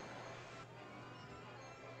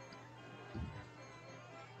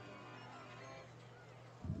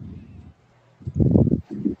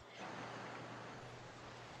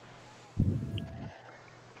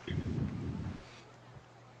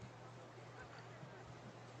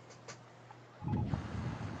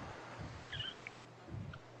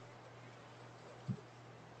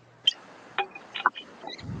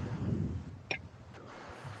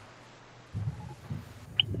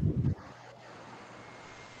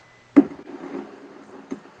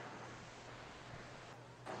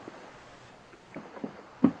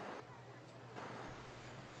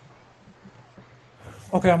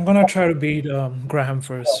 okay, I'm gonna try to beat Graham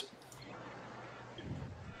first.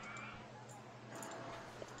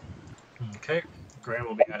 Okay. Graham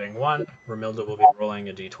will be adding 1. Romilda will be rolling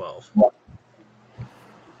a D12.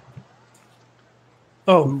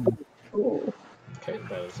 Oh, Ooh. Okay,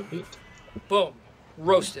 that is a beat. Boom.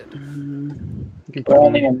 Roasted. We're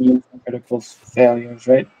only immune from critical failures,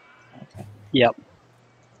 right? Okay. Yep.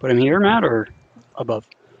 Put him here, Matt, or above?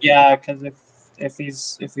 Yeah, because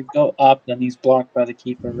if we go up, then he's blocked by the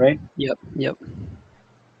keeper, right? Yep. Yep.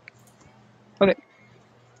 Okay.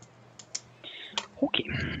 Okay.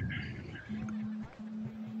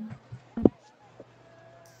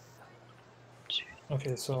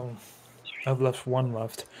 okay. So I've left 1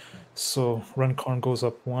 left. So Runcorn goes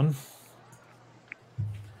up 1.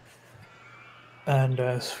 And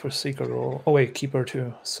as for Seeker roll, oh wait, Keeper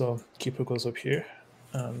too. So Keeper goes up here,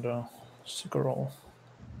 and Seeker roll.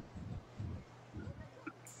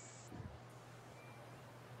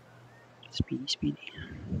 Speedy.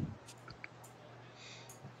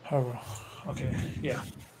 Power. Okay, yeah,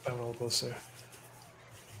 Power roll goes there.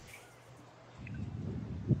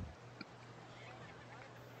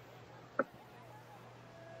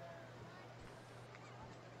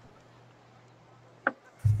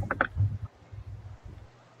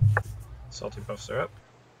 Saltypuffs are up.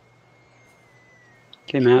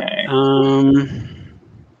 Okay, Matt. Okay.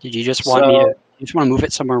 Did you just want me to? So- You just want to move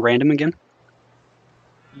it somewhere random again?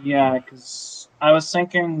 Yeah, because I was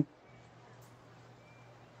thinking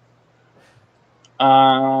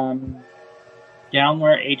Down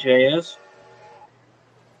where AJ is.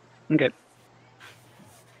 Okay.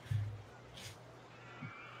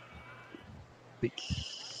 Like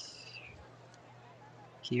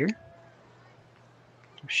here?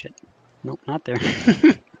 Oh shit. Nope, not there.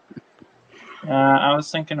 I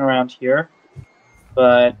was thinking around here,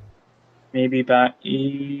 but maybe back.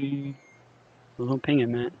 Little ping it,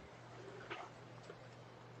 Matt.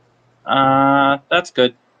 That's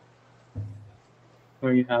good.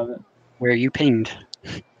 Where you have it. Where you pinged.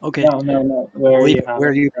 Okay. No. Where you have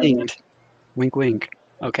Where it. you pinged. Wink, wink.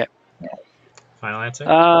 Okay. Final answer?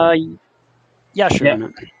 Yeah, sure. Yeah. Why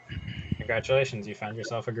not? Congratulations, you found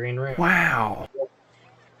yourself a green room. Wow.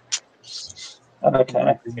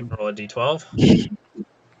 Okay. You can roll a d12. You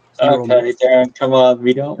roll, man. Okay, Darren, come on.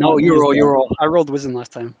 We don't. No, want you wisdom. roll. You roll. I rolled wisdom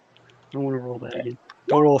last time. I don't want to roll that again.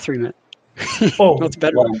 Don't roll a 3, Matt. Oh. That's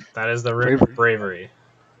better. One. That is the room of bravery.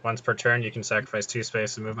 Once per turn, you can sacrifice 2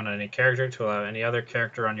 space to move on any character to allow any other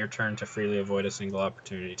character on your turn to freely avoid a single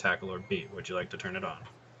opportunity, tackle, or beat. Would you like to turn it on?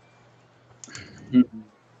 Mhm.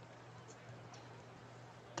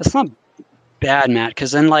 That's not bad, Matt.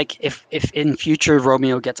 Because then, like, if in future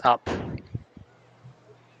Romeo gets up,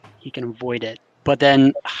 he can avoid it. But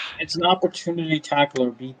then, It's an opportunity tackle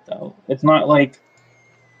or beat, though. It's not like.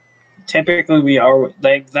 Typically, we are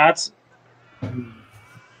like that's.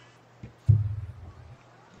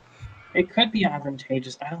 It could be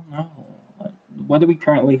advantageous. I don't know. What do we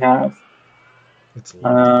currently have? It's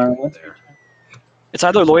locked Let's there. it's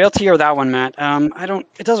either loyalty or that one, Matt. I don't.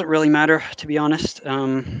 It doesn't really matter, to be honest.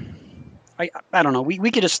 I don't know.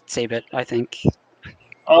 We could just save it. I think.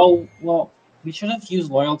 Oh well, we should have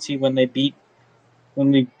used loyalty when they beat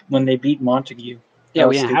Montague. Yeah, That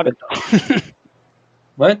we was didn't have it. stupid. Though.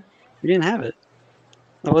 What? We didn't have it.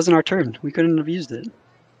 That wasn't our turn. We couldn't have used it.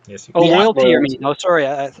 Yes, you Oh, We had loyalty. I loyalty. mean, oh, sorry.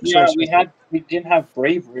 Yeah, Sorry. we didn't have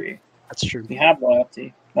bravery. That's true. We had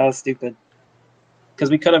loyalty. That was stupid. Because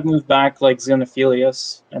we could have moved back like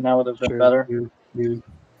Xenophilius, and that would have been Sure. better. Yeah.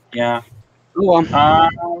 Yeah. Oh,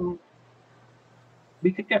 well.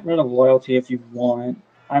 We could get rid of loyalty if you want.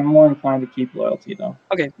 I'm more inclined to keep loyalty though.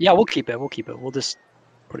 Okay. Yeah, we'll keep it. We'll just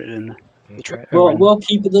put it in the tray. We'll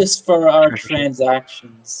keep this for our Treasure chest.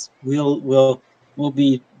 transactions. We'll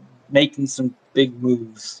be making some big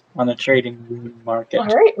moves on the trading room market. All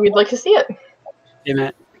right, we'd like to see it. Hey,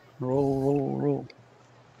 Matt. Roll.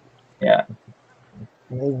 Yeah.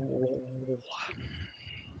 Roll.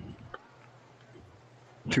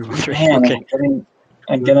 2, 3. Man, Okay.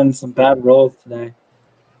 I'm getting some bad rolls today.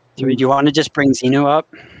 So do you want to just bring Zeno up?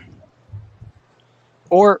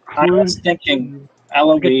 Or I was thinking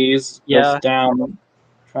Eloise Yeah. goes down,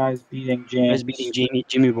 tries beating James. Guys beating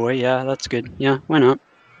Jimmy Boy. Yeah, that's good. Yeah, why not?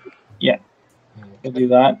 We'll do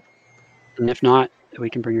that. And if not, we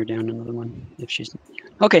can bring her down another one if she's.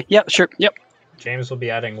 Okay. Yeah. Sure. Yep. James will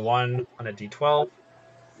be adding 1 on a d12.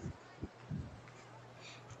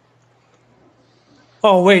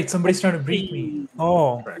 Oh wait, somebody's trying to beat me.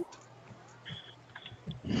 Oh, Correct.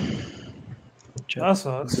 that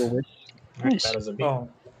sucks. Nice. That is a beat. Oh,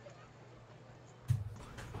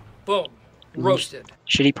 Boom. Roasted.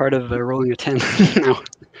 Shitty part of rolling a 10 now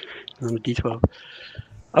on a d12.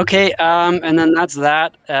 Okay. And then that's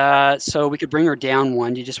that. So we could bring her down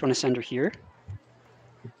 1. Do you just want to send her here?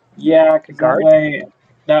 Yeah, because Guard?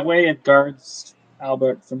 that way it guards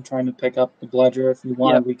Albert from trying to pick up the bludger. If you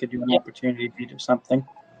wanted, we could do an opportunity beat or something.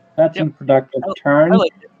 That's a productive turn. I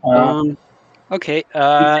like it. Okay.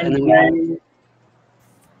 And then bring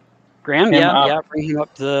Graham. him Yeah. up. Yeah. Bring him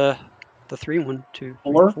up the 3, 1, 2,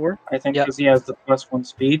 3, 4. 4. I think Yeah. because he has the +1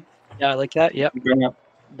 speed. Yeah, I like that. Yep. Bring up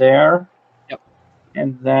there. Yep.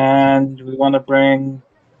 And then do we want to bring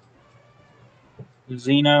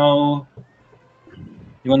Zeno?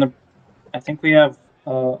 You want to? I think we have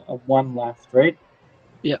a 1 left, right?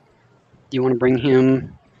 Do you want to bring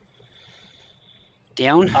him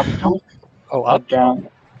down? Up, Oh, up. down.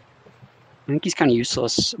 I think he's kind of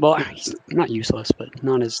useless. Well, he's not useless, but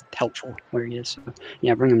not as helpful where he is. So,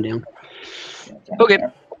 yeah, bring him down. Yeah, down Okay.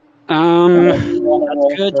 there.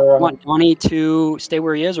 That's good. Want Donnie to stay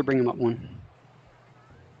where he is or bring him up 1?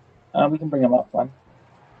 We can bring him up 1.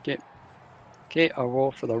 Okay, I'll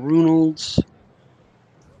roll for the Runolds.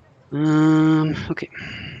 Okay.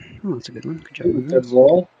 Oh, that's a good one. Good job. Good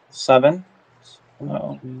roll. 7.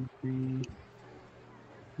 1, 2, 3.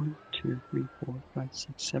 1, 2, 3, 4, 5,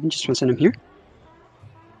 6, 7. Just want to send him here.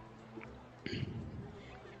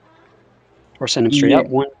 Or send him straight up.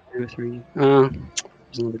 1, 2, 3.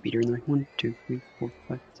 There's another beater in there. 1, 2, 3, 4,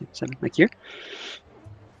 5, 6, 7. Like here.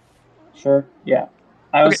 Sure. Yeah.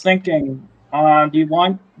 I was thinking. Do you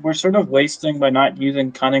want? We're sort of wasting by not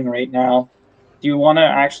using cunning right now. Do you want to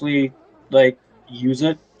actually like use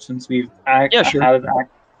it since we've Yeah, sure. had it?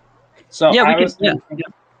 So Yeah, I we was can. Yeah,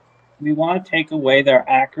 thinking we want to take away their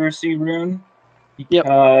accuracy rune Yep.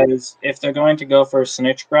 because if they're going to go for a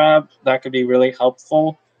snitch grab, that could be really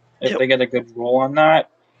helpful if Yep. they get a good roll on that.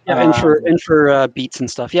 yeah, and for beats and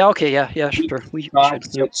stuff. Yeah, okay, yeah, sure. We should.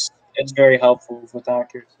 Yep. It's very helpful with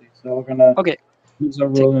accuracy. So we're gonna Okay. use a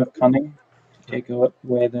rune of cunning to take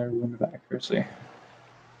away their rune of accuracy.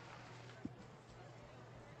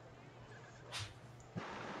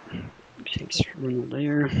 Takes rune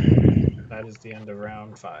layer. That is the end of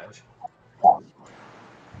round 5.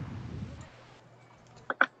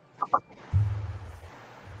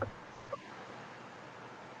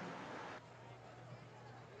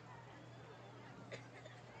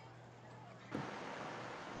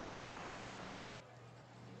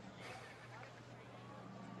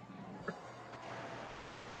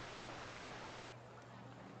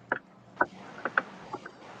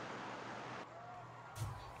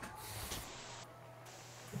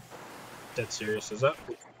 Dead Sirius is up.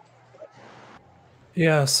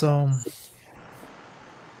 Yeah, so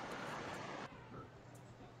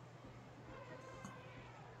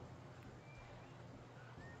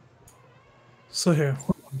here.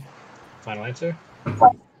 Final answer?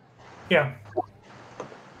 Yeah.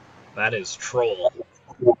 That is Troll.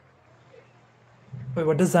 Wait,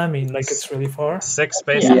 what does that mean? Like it's really far? 6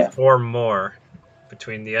 spaces or more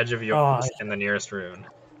between the edge of yours and the nearest rune.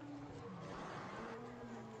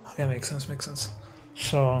 Yeah, makes sense.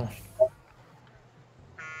 So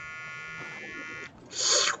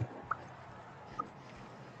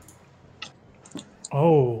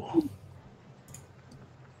oh.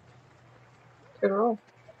 Good roll.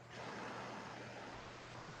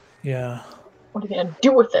 Yeah. What are you gonna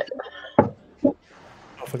do with it? No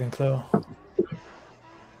fucking clue.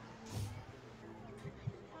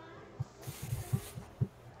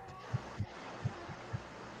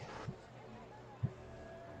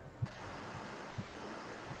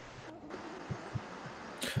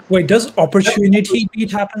 Wait, does opportunity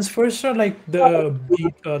beat happens first, or like the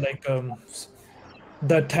beat,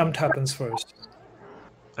 the attempt happens first?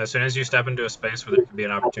 As soon as you step into a space where there could be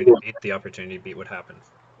an opportunity beat, the opportunity beat would happen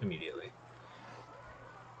immediately.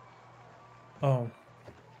 Oh.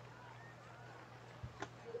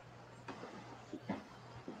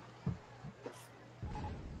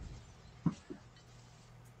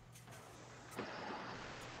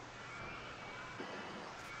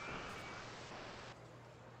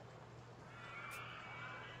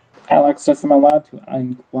 Alex, if I'm allowed to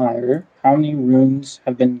inquire, how many runes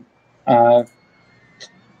have been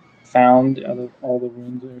found out of all the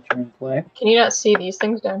runes that are in play? Can you not see these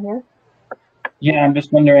things down here? Yeah, I'm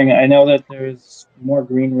just wondering. I know that there's more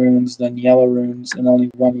green runes than yellow runes, and only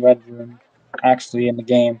one red rune actually in the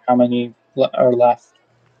game. How many are left?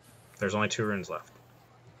 There's only 2 runes left.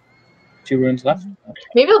 2 runes left? Okay.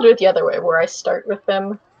 Maybe I'll do it the other way, where I start with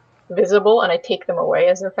them visible and I take them away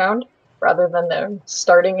as they're found, rather than them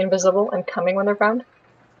starting invisible and coming when they're found.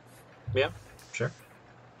 Yeah, sure.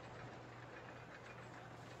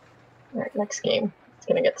 Alright, next game. It's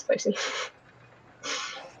gonna get spicy.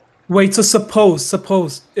 Wait, so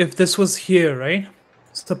suppose if this was here, right?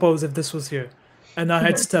 Suppose if this was here, and I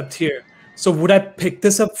had stepped here. So would I pick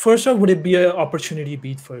this up first, or would it be an opportunity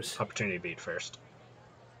beat first? Opportunity beat first.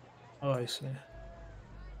 Oh, I see.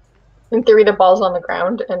 In theory, the ball's on the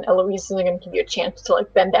ground, and Eloise is going to give you a chance to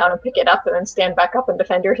like bend down and pick it up, and then stand back up and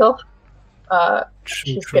defend yourself.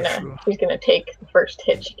 She's gonna take the first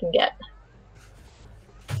hit she can get.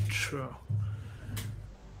 True.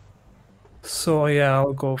 So yeah,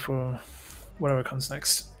 I'll go for whatever comes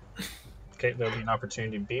next. Okay, there'll be an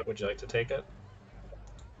opportunity beat. Would you like to take it?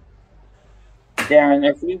 Darren,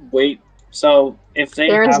 if we wait, so if they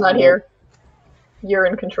Darren's have not here. You're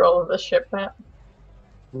in control of this ship, Matt.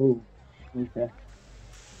 Ooh, okay.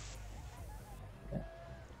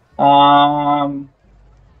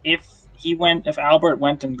 If Albert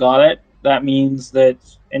went and got it, that means that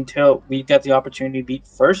until we get the opportunity beat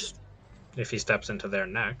first. If he steps into there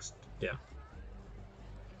next, yeah.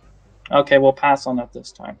 Okay, we'll pass on it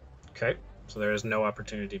this time. Okay, so there is no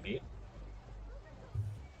opportunity beat.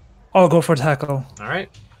 I'll go for tackle. All right.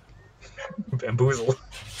 Bamboozle.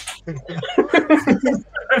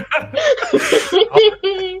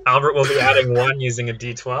 Albert will be adding 1 using a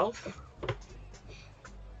D12.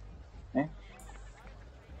 Okay.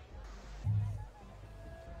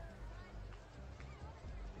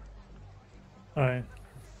 All right.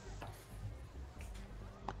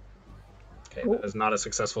 Okay, that is not a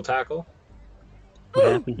successful tackle. What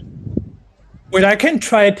happened? Wait, I can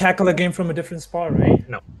try a tackle again from a different spot, right?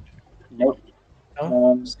 No. Nope.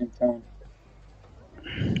 No? Same time.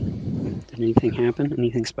 Anything happen?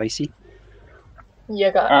 Anything spicy?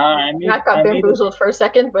 You got Matt I got made bamboozled for a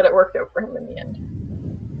second, but it worked out for him in the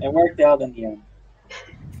end. It worked out in the end.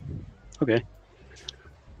 Okay.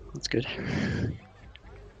 That's good.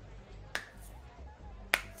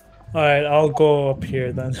 Alright, I'll go up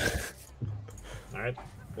here then. Alright.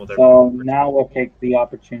 Well, there. So now we'll take the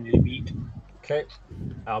opportunity to beat. Okay.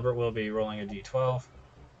 Albert will be rolling a d12.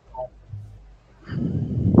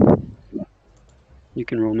 You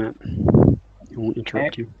can roll, Matt. I won't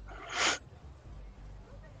interrupt you.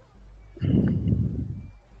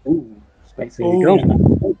 Ooh, spicy. There you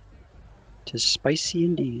go. Tis spicy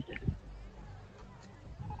indeed.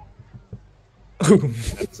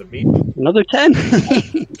 That's a beat. Another 10.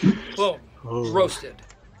 Boom. Oh. Roasted.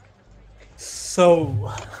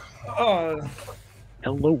 So,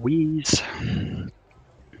 Eloise.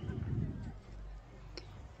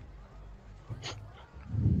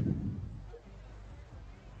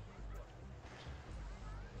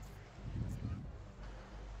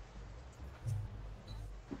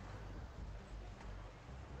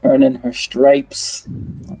 Earning her stripes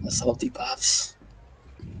on the Saltypuffs.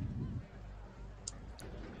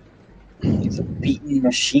 He's a beating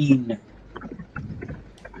machine.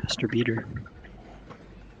 Master Beater.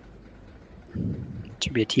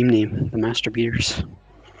 Should be a team name, the Master Beaters.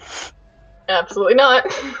 Absolutely not.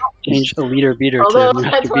 Change the leader beater Although to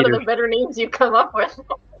that's Master one Beater. of the better names you've come up with.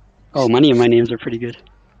 Oh, many of my names are pretty good.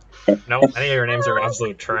 No, any of your names are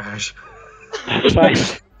absolute trash. Fine.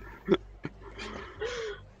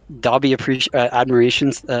 Dobby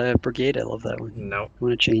Admirations Brigade. I love that one. No. I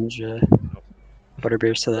want to change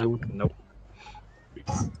Butterbears to that one. Nope.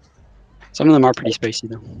 Some of them are pretty spicy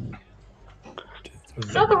though.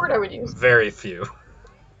 That's not the word I would use. Very few.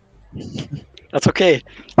 That's okay.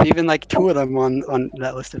 Even like 2 of them on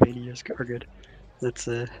that list of 80 are good. That's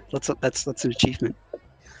an achievement.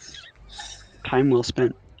 Time well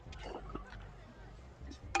spent.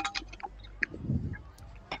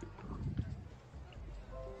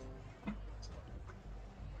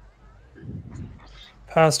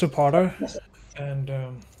 pass to Potter, and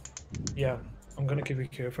yeah, I'm gonna keep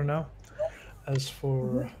it here for now. As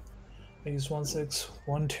for these 1-6,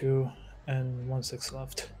 1-2, and 1-6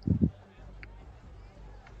 left.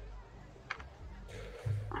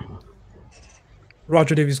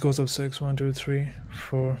 Roger Davies goes up 6. 1, 2, 3,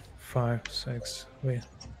 4, 5, 6. Wait.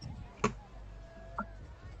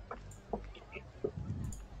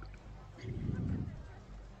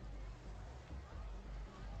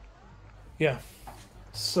 Yeah.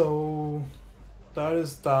 So that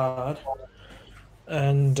is that.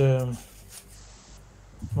 And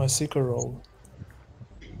my secret role.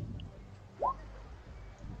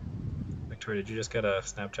 Victoria, did you just get a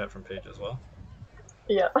Snapchat from Paige as well?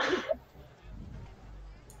 Yeah.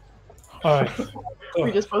 All right.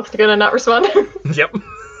 We're just both gonna not respond. Yep.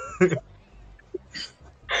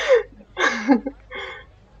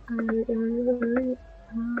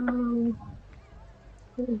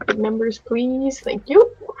 Big numbers, please. Thank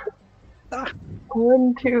you.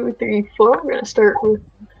 1, 2, 3, 4. We're gonna start with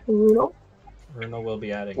Bruno. Bruno will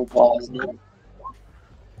be adding. Football.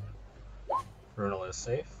 Bruno is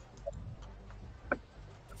safe.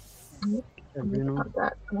 Not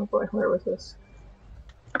that. Oh boy, where was this?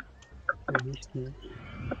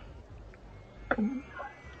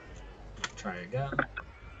 Try again.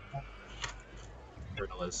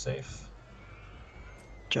 Bruno is safe.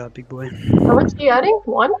 Good job, big boy. How much are you adding?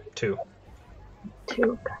 1? 2.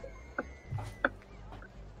 2.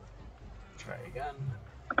 Try again.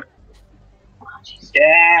 Oh, jeez.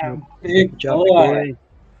 Yeah, big Good job, boy. big boy.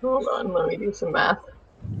 Hold on, let me do some math.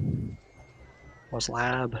 Was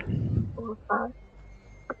lab. 4, 5.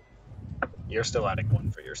 You're still adding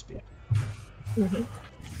 1 for your speed. Mm-hmm.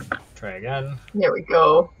 Try again. There we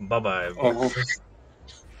go. Bye-bye. Oh,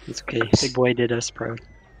 It's okay. Big boy did us proud.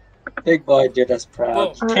 big boy did us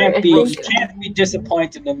proud. Oh, Can't I be think-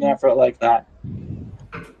 disappointed in an effort like that.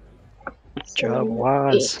 Good job, 7,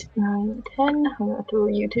 Was. 8, 9, 10. I'm gonna throw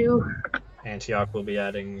you 2. Antioch will be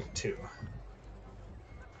adding 2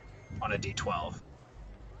 on a d12.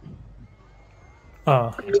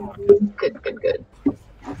 Antioch. Good.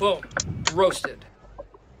 Boom. Roasted.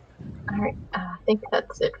 Alright, I think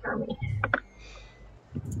that's it for me.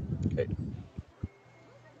 Okay.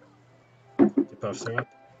 The puffs are up.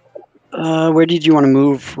 Where did you want to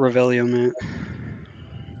move Revelio, Matt?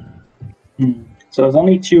 So there's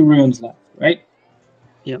only 2 rooms left, right?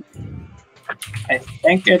 Yep. I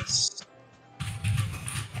think it's.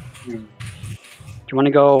 Do you want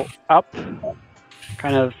to go up?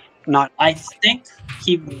 Kind of not. I think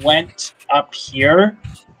he went up here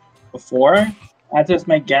before. That's just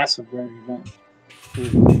my guess of where he went.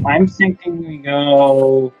 I'm thinking we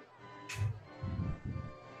go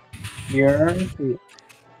here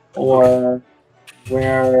or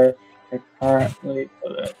where I currently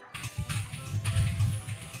put it.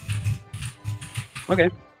 Okay.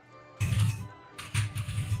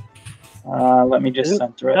 Let me just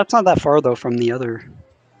center it. That's not that far though from the other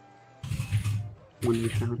one we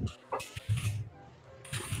found.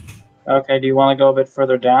 Okay, do you want to go a bit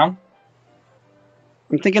further down?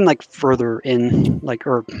 I'm thinking like further in, like,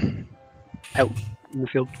 or out in the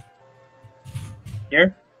field.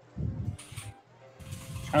 Here?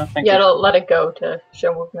 Trying to think Yeah, of- it'll let it go to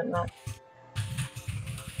show movement, Matt.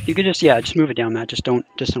 You could just move it down, Matt. Just don't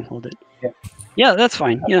hold it. Yeah. Yeah, that's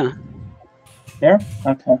fine. Yeah. There?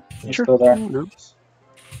 Okay. Let's Sure. go there. No.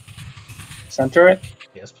 Center it.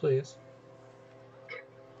 Yes, please.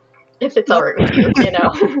 If it's alright with you, you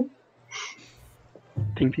know.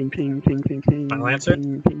 Ping, ping, ping, ping, ping, ping. Final answer?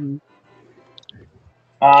 Ping, ping.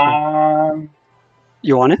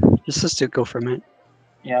 You want it? Just to go for a minute.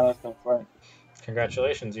 Yeah, let's go for it.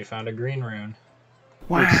 Congratulations, you found a green rune.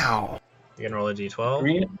 Wow. You can roll a d12.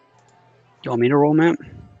 Green? You want me to roll, Matt?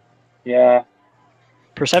 Yeah.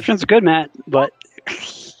 Perception's good, Matt, but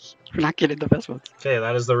we're not getting the best ones. Okay,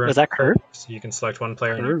 that is the rune. Was that curve? So you can select one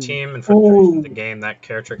player in your Curve. team, and for the duration of the game, that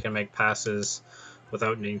character can make passes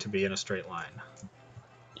without needing to be in a straight line.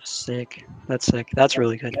 Sick. That's sick. That's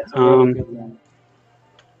really good. That's a really good one.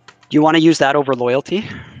 Do you want to use that over loyalty?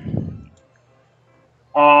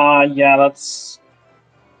 Yeah, let's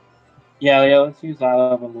use that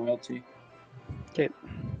over loyalty. Okay.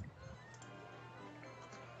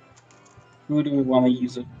 Who do we want to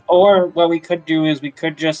use it? Or what we could do is we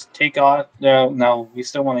could just take off. No, we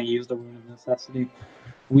still want to use the rune of necessity.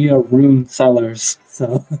 We are rune sellers,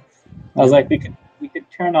 so I was like, we could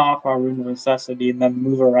turn off our rune of necessity and then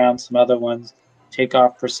move around some other ones, take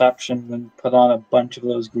off perception, and put on a bunch of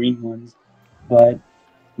those green ones. But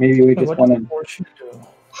maybe we just What want does to. fortune do?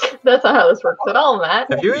 That's not how this works at all, Matt.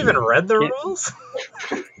 Have you even read the rules?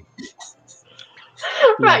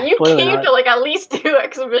 Matt, you clearly came not. to like at least 2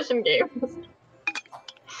 exhibition games.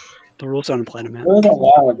 The rules don't apply to Matt. It was a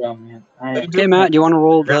while ago, man. Okay, Matt, do you want to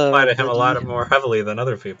roll They the... apply to him a the lot D? more heavily than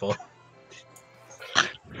other people.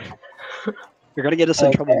 You're going to get us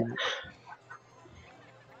in trouble, Matt.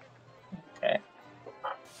 Okay.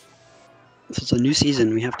 This is a new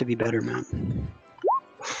season. We have to be better, Matt.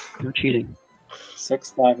 No cheating.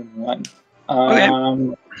 6, 5, and 1. Okay.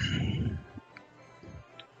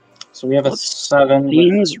 So we have a 7.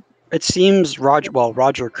 It seems Roger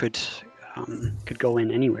could go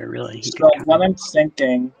in anywhere, really. He So could what I'm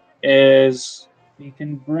thinking is we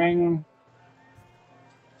can bring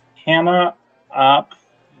Hannah up.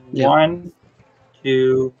 Yeah. 1,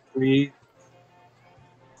 2, 3,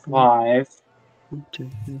 5. 1, 2,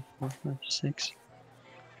 3, 4, 5, 6.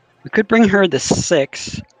 We could bring her the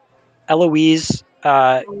 6. Eloise.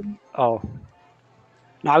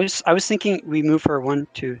 No, I was thinking we move her 1,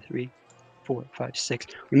 2, 3, 4, 5, 6.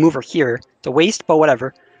 We move her here. It's a waste, but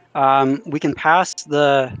whatever. We can pass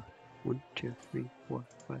the 1, 2, 3, 4,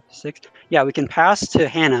 5, 6. Yeah, we can pass to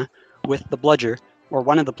Hannah with the bludger or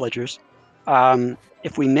one of the bludgers.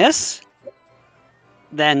 If we miss,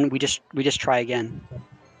 then we just try again.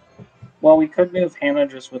 Well, we could move Hannah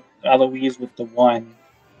just with Eloise with the 1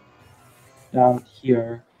 down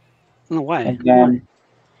here. I don't know why. And then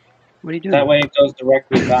What are you doing? that way it goes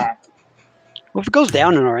directly back. Well, if it goes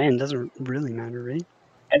down on our end, it doesn't really matter, right?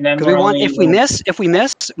 And then Because we're only if we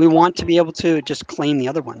miss, we want to be able to just claim the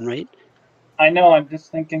other one, right? I know. I'm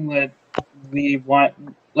just thinking that we want,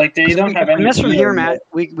 like, they don't have If we any. miss from here, gear, Matt,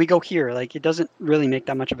 we go here. Like, it doesn't really make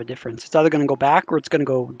that much of a difference. It's either going to go back or it's going to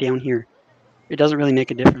go down here. It doesn't really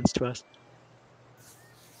make a difference to us.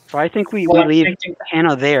 So I think we leave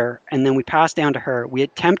Hannah there, and then we pass down to her. We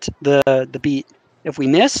attempt the beat. If we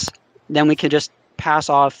miss, then we can just pass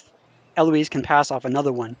off. Eloise can pass off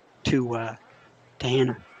another one to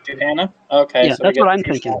Hannah. To Hannah? Okay. Yeah, so that's we what get I'm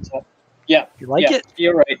 2 thinking. shots at- Yeah. You like it?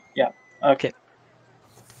 You're right. Yeah. Okay.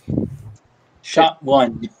 Shot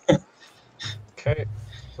 1. Okay.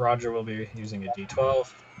 Roger will be using a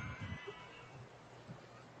d12.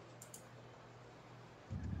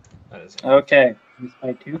 That is Okay. Missed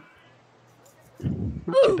by 2.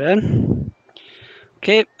 Not too bad.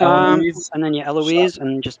 Okay, Eloise. and then Eloise,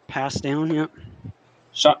 and just pass down. Yeah.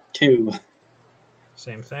 Shot 2.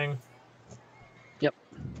 same thing. Yep.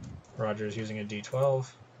 Roger's using a d12.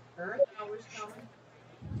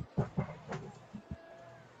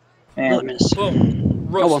 Another And miss. Whoa.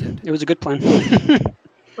 Oh well, Roasted. it was a good plan.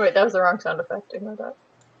 Wait, that was the wrong sound effect. Ignore that.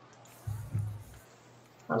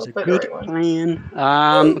 That's a play the good right one. plan.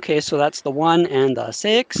 Okay, so that's the 1 and the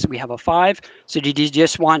 6. We have a 5. So did you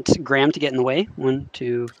just want Graham to get in the way? 1,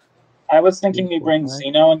 2. I was thinking we 4, bring 5.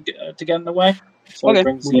 Zeno to get in the way. So we Okay.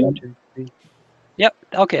 bring 1, Zeno. 2, 3. Yep.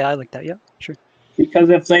 Okay, I like that. Yep. Sure. Because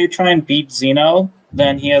if they try and beat Zeno,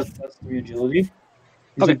 then he has +3 agility.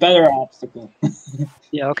 He's Okay. a better obstacle.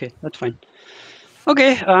 Yeah. Okay, that's fine.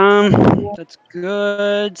 Okay. That's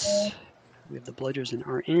good. We have the bludgers in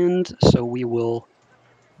our end, so we will.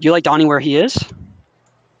 Do you like Donnie where he is?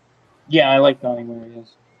 Yeah, I like Donnie where he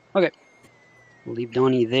is. Okay. We'll leave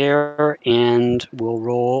Donnie there, and we'll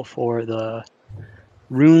roll for the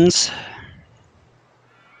runes.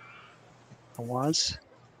 Was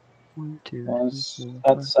 1, 2, 3,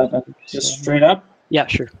 4, 5, That's 7. 6, Just 7. straight up? Yeah,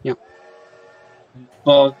 sure. Yeah.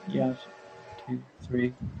 Well, yeah. 2,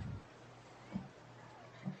 3,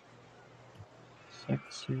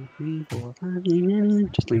 6, 2, 3, 4, 5.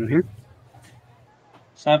 Just leave him here.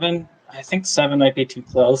 7. I think 7 might be too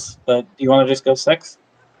close, but do you want to just go 6?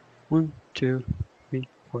 1, 2, 3,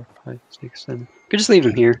 4, 5, 6, 7. Could just leave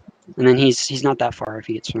him here, and then he's not that far if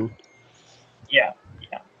he gets thrown. Yeah.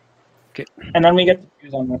 Okay. And then we get to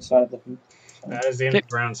choose on which side of the hoop. So. That is the end of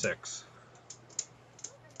round 6.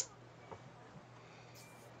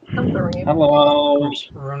 I'm throwing you. Hello.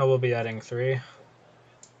 Runa will be adding 3.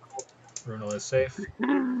 Runa is safe.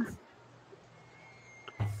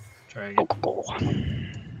 Try again.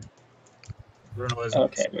 Runa is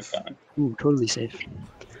Okay, safe. we're done. Ooh, totally safe.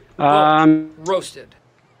 Roasted.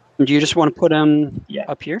 Do you just want to put him Yeah.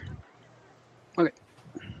 up here? Okay.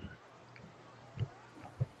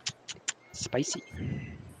 Spicy.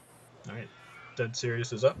 All right. Dead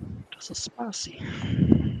Sirius is up. Just a spicy.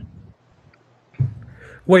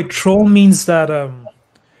 Wait, troll means that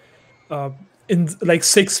in like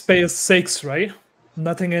 6 space 6, right?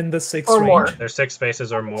 Nothing in the 6 Or range. more. There's 6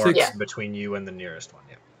 spaces or more Yeah. between you and the nearest one.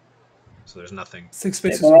 Yeah. So there's nothing. 6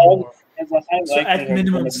 spaces they're or all- more. There's a high So likelihood at they're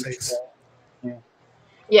minimum gonna be 6. still.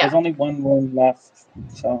 Yeah. There's only one room left,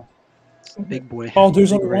 so Big boy. Oh,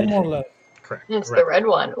 there's Big only one red. more left. Correct. It's Red. the red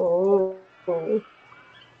one. Ooh.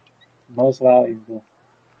 most valuable.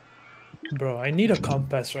 Bro, I need a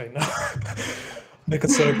compass right now. Make a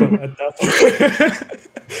circle at that point.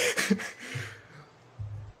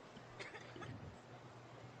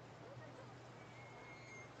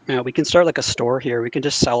 Yeah, we can start like a store here. We can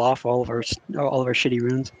just sell off all of our shitty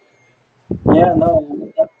runes. Yeah,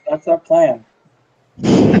 no, that's our plan.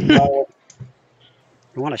 You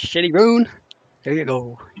want a shitty rune? There you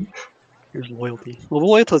go. Here's loyalty. Well,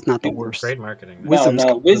 loyalty is not the worst. Great marketing. Wisdom's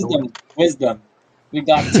No, kind of the worst. wisdom. We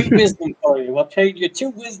got 2 wisdom for you. We'll trade you 2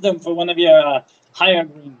 wisdom for one of your higher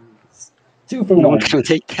runes. 2 for No 1. one's gonna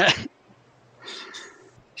take that.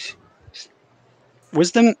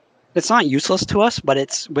 Wisdom, it's not useless to us, but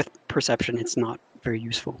it's with perception, it's not very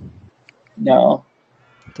useful. No.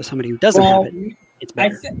 To somebody who doesn't have it, it's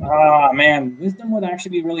better. Man, wisdom would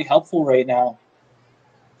actually be really helpful right now.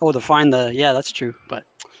 Oh, to find the that's true, but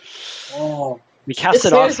Oh, we cast As it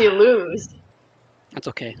soon off. as you lose. That's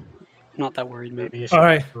okay. Not that worried, man. Maybe you should All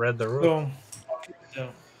right. read the rule. So,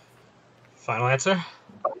 Final answer?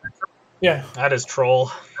 yeah. That is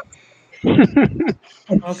troll.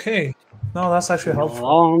 Okay. No, that's actually A helpful.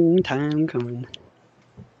 long time coming.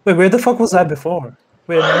 Wait, where the fuck was that before?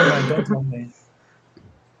 Wait, never mind. Don't tell me.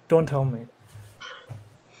 Don't tell me.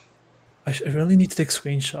 I really need to take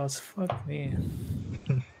screenshots. Fuck me.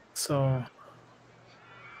 So,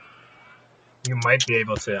 You might be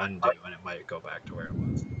able to undo, and it might go back to where it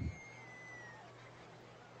was.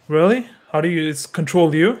 really? How do you? It's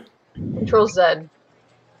Control U. Control Z.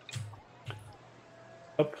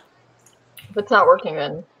 Up. If it's not working,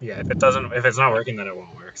 then Yeah, if it's not working, then it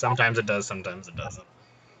won't work. Sometimes it does, sometimes it doesn't.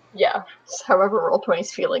 yeah. It's however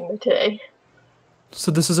Roll20's feeling today.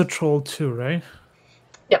 So this is a troll too, right?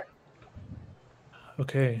 Yep.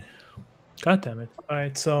 Okay. God damn it. All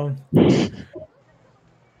right. So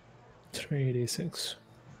 386.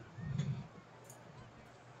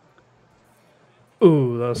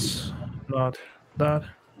 Ooh, that's not that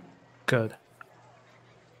good.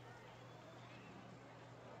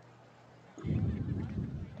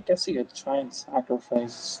 I guess he could try and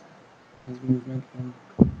sacrifice his movement and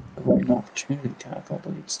avoid an opportunity tackle,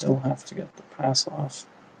 but he'd still have to get the pass off.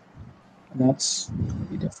 And that's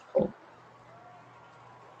pretty difficult.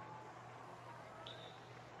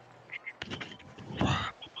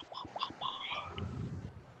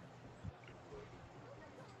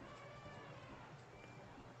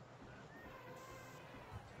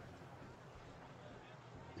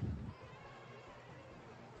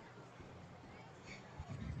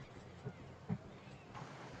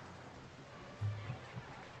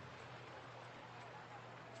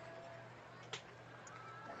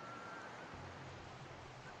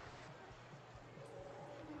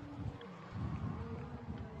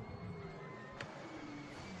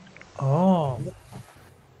 Oh,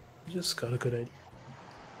 you just got a good idea.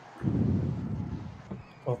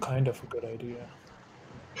 Well, kind of a good idea.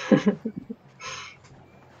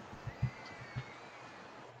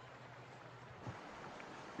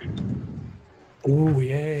 Oh,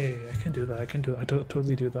 yay! I can do that. I can do. I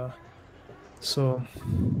totally do that. So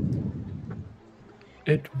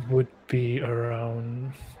it would be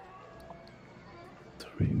around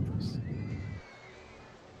 3 plus.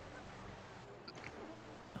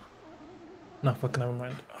 No, fuck, never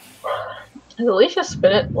mind. Has Alicia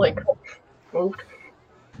Spinnet like moved?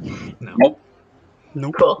 No. Nope.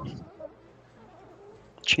 Nope. Cool.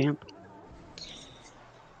 Champ.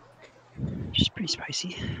 She's pretty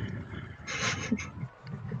spicy.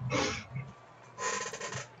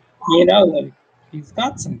 You know, like, he's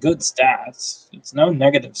got some good stats. It's no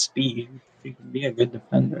negative speed. He can be a good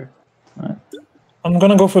defender. I'm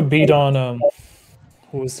gonna go for beat on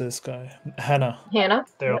who is this guy? Hannah. Hannah?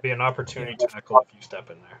 There will be an opportunity tackle if you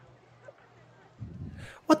step in there.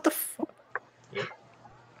 What the fuck? Yep.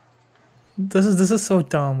 This is so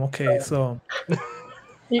dumb. Okay, so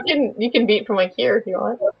You can beat from like here if you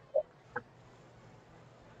want.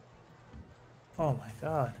 oh my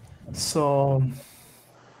god. So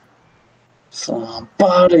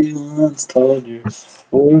Somebody once told you.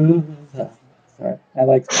 Sorry, I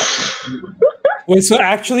like that. wait, so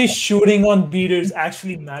actually shooting on beaters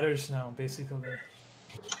actually matters now, basically.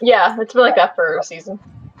 Yeah, it's been like that for a season.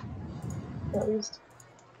 At least.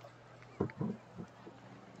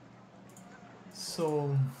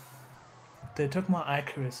 So they took my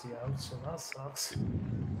accuracy out, so that sucks.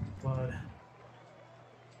 But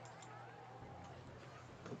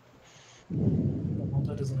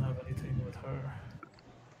Malta doesn't have anything with her.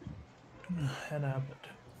 And Abbott.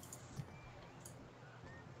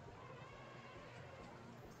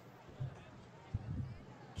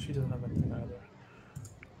 She doesn't have anything either.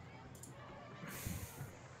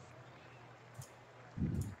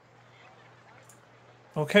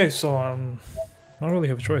 Okay, so I don't really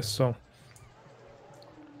have a choice, so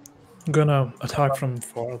I'm gonna attack from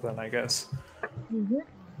far then, I guess.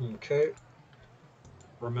 Okay.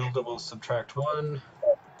 Romilda will subtract 1.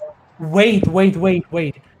 Wait.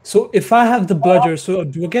 So if I have the bludger, so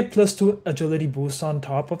do I get +2 agility boost on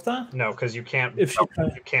top of that? No, because you can't. If she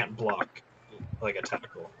You can't block like a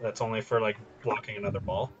tackle. That's only for like blocking another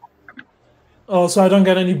ball. Oh, so I don't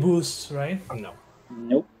get any boosts, right? No.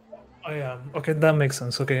 Nope. Oh yeah. Okay, that makes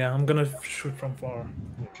sense. Okay, yeah, I'm gonna shoot from far.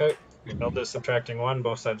 Okay. Romilda is subtracting 1.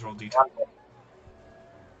 Both sides roll d10.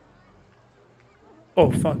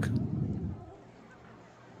 Oh fuck.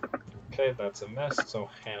 Okay, that's a miss. So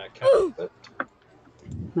Hannah catches it.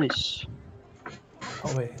 Nice.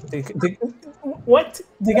 Oh wait, what?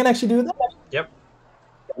 They can actually do that? Yep.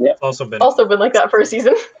 Yep. It's also been. Also been like that for a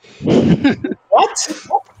season. What?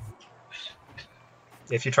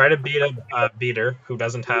 If you try to beat a beater who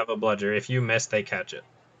doesn't have a bludger, if you miss, they catch it.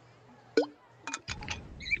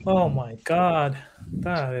 Oh my god,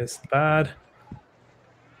 that is bad.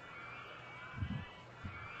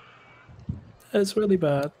 It's really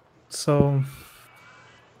bad. So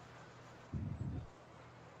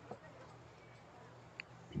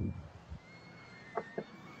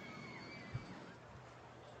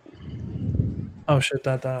oh shit,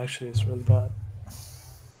 that actually is really bad.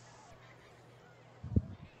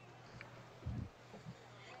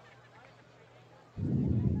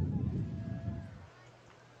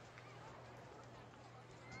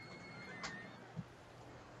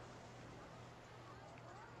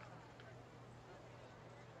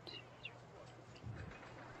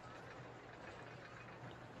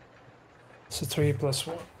 So 3 plus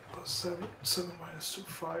 1 plus 7. 7 minus 2,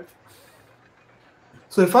 5.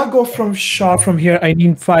 So if I go from shot from here, I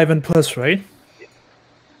need 5 and plus, right?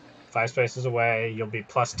 5 spaces away, you'll be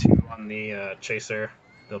 +2 on the chaser.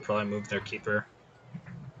 They'll probably move their keeper.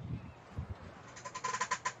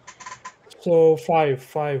 So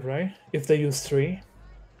 5, right? If they use 3.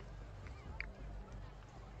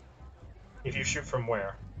 If you shoot from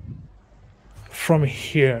where? From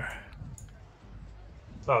here.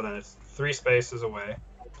 Oh, then it's 3 spaces away.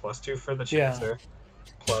 +2 for the chaser.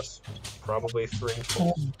 Plus probably 3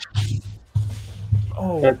 for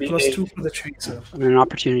Oh, That'd be plus 8. 2 for the chaser. And an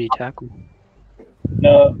opportunity tackle.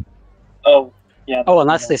 No. Oh, yeah. Oh,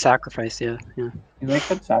 unless they sacrifice, yeah. They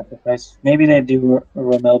could sacrifice. Maybe they do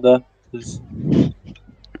Romilda. 'Cause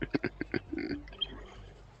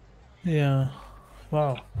Yeah.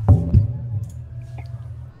 Wow.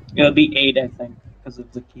 it'll be 8, I think, because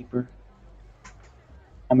of the keeper.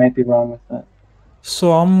 I might be wrong with that.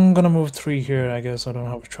 So I'm gonna move 3 here, I guess. I don't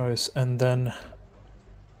have a choice. And then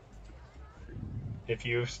If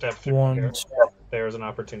you step through 1. here, There's an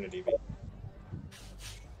opportunity beat.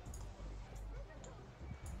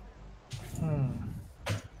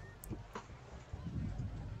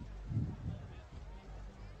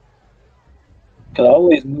 Could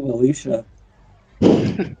always move Alicia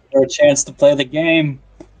for a chance to play the game.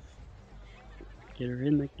 Get her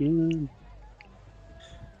in the game.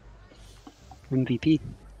 MVP.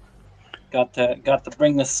 Got to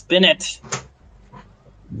bring the spinach.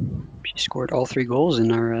 She scored all 3 goals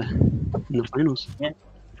in our in the finals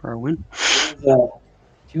for our win.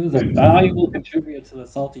 She was a valuable contributor to the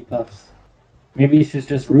Saltypuffs. Maybe she's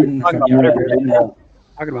just rooting for Yara right now.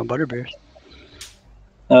 Talking about Butterbears.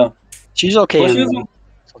 Oh, she's okay. Well,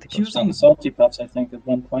 she was on the Saltypuffs, I think, at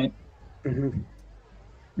one point. Mm-hmm.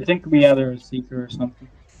 I think we had her a seeker or something.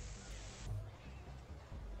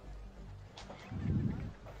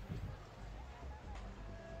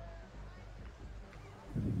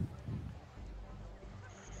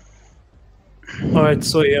 Alright,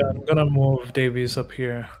 so yeah, I'm gonna move Davies up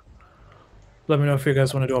here. Let me know if you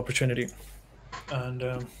guys want to do opportunity. And Do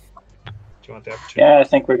you want the opportunity? Yeah, I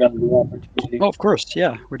think we're gonna do opportunity. Oh, of course.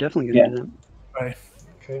 Yeah, we're definitely gonna do that. right.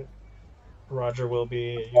 Okay. Roger will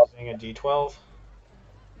be using a D12.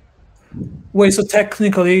 Wait, so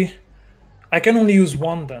technically I can only use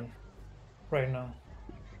 1 then, right now.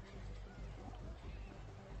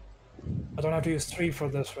 I don't have to use 3 for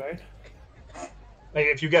this, right? Like,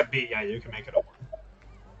 if you get beat, yeah, you can make it a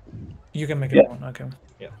 1. You can make it 1, okay.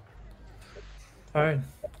 Yeah. Alright,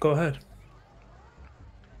 go ahead.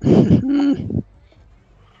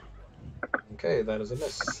 Okay, that is a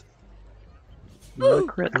miss. Not a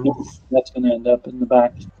crit. That's gonna end up in the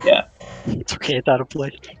back. Yeah. It's okay, it's out of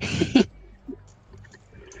play.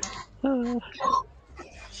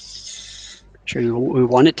 Sure, we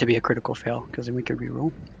want it to be a critical fail, because then we could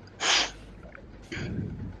reroll.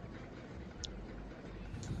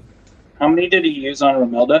 How many did he use on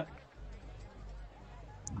Romilda?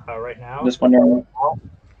 Right now, I'm just wondering.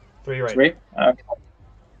 3 right 3? Okay.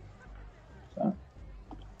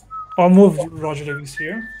 I'll move Roger Davies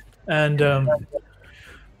here. And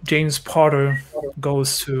James Potter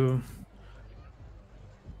goes to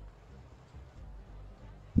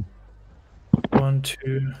 1,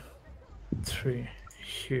 2, 3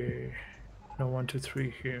 here. No, 1, 2,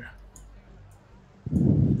 3 here.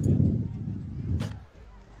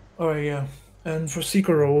 Alright, yeah. And for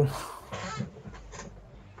Seeker roll,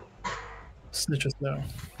 snitches there.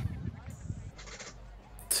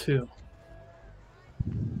 2.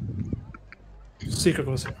 Seeker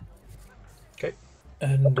goes here. Okay.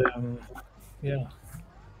 And yeah.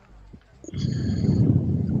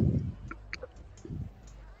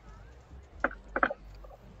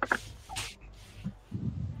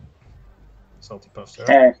 Saltypuffs are up.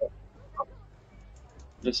 Okay.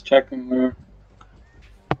 Just checking there.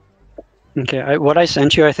 Okay, what I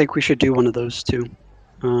sent you, I think we should do one of those too.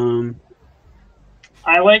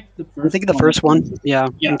 I like the first. I think the first one. Yeah,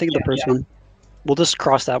 Yeah, I think the first one. We'll just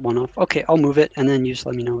cross that one off. Okay, I'll move it, and then you just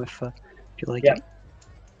let me know if you like it.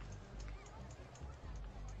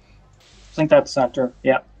 I think that's center.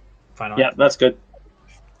 Yeah. Final. Yeah, that's good.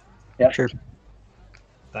 Yeah. Sure.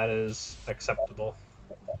 That is acceptable.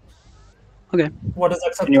 What is Can you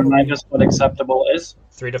acceptable? remind us what acceptable is?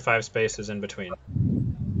 3 to 5 spaces in between.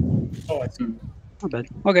 Oh, I see. Not bad.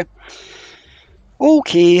 Okay.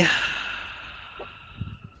 Okay. You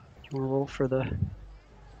want to roll for the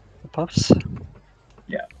puffs?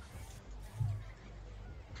 Yeah.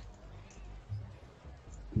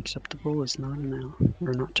 Acceptable is not an out,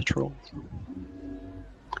 or not to troll.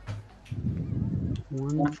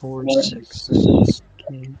 1, 4, 6.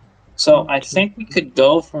 Okay. So I think we could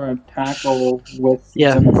go for a tackle with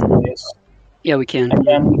Yeah. Xenophilius. Yeah, we can. And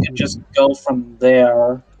then we could just go from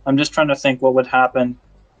there. I'm just trying to think what would happen.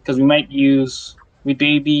 Because we'd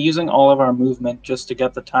be using all of our movement just to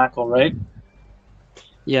get the tackle, right?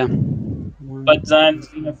 Yeah. But then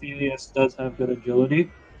Xenophilius does have good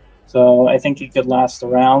agility. So I think he could last the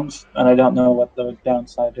round. And I don't know what the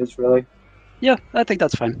downside is, really. Yeah, I think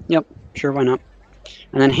that's fine. Yep, sure, why not?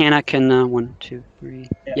 And then Hannah can 1, 2, 3.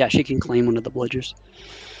 Yeah, she can claim one of the bludgers.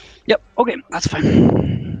 Yep. Okay, that's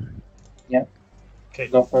fine. Yeah. Okay.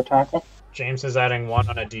 Go for a tackle. James is adding 1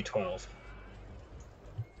 on a D12.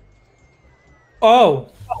 Oh,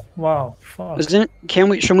 wow. Fuck. Isn't it?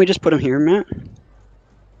 Shouldn't we just put him here, Matt?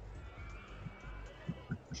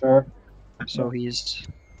 Sure. So he's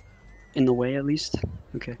in the way at least.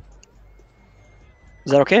 Okay.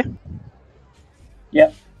 Is that okay?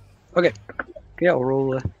 Yeah. Okay. Okay, I'll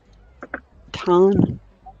roll a ton.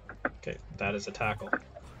 Okay, that is a tackle.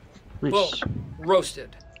 Nice. Boom.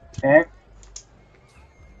 Roasted. Okay.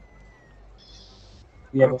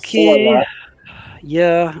 We have a 4 Okay. left.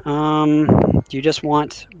 Yeah. Do you just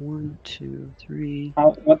want 1, 2, 3?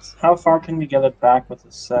 How far can we get it back with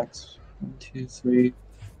a 6? 1, 2, 3,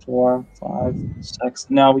 4, 5, 6.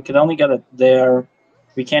 No, we could only get it there.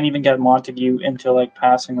 We can't even get Montague into like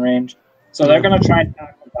passing range. So they're gonna try and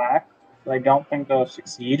tackle back. But I don't think they'll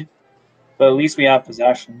succeed. But at least we have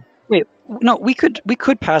possession. Wait, no, we could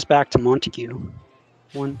pass back to Montague.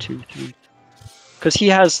 1, 2, 3. Because he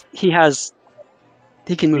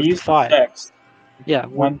can We move to use the 5. 6. Yeah,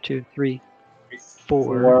 1, 1, 2, 3,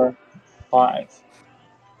 4. 4, 5.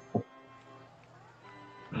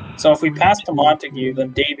 So if we pass to Montague,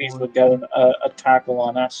 then Davies would get a tackle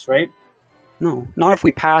on us, right? No, not if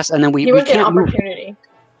we pass and then He we would get an can't move. opportunity.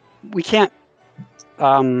 We can't.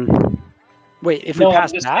 Wait, if No, we I'm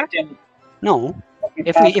pass just back? thinking. No.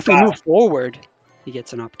 If pass we move back, forward, he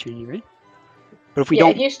gets an opportunity, right? But if we Yeah,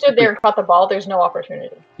 don't, if you stood there and caught the ball, there's no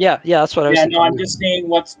opportunity. yeah, that's what I was yeah, thinking. no, I'm just saying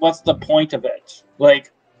what's the point of it?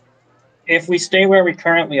 Like, if we stay where we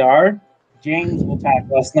currently are, James will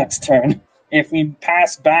tackle us next turn. If we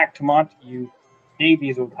pass back to Montague,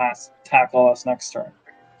 Davies will tackle us next turn.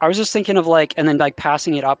 I was just thinking of like, and then like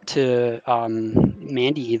passing it up to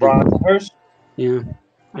Mandy even. Brocklehurst? Yeah,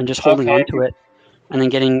 and just holding Okay. on to it, and then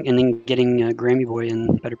getting Grammy Boy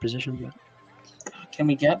in better position. But Can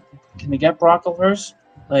we get Brocklehurst?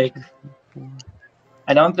 Like,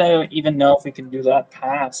 I don't even know if we can do that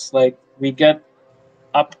pass. Like, we get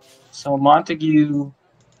up. So Montague,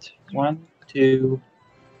 1, 2,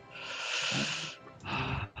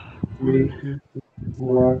 3,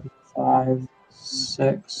 4, 5,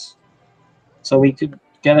 6. So we could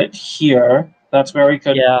get it here. That's where we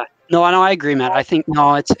could. yeah, no, I agree, Matt. I think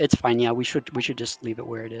no, it's fine. Yeah, we should just leave it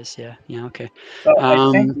where it is. Yeah, okay. So I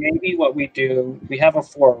think maybe what we do, we have a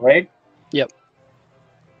 4, right? Yep.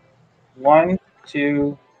 1,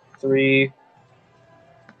 2, 3.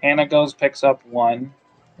 Hannah picks up 1,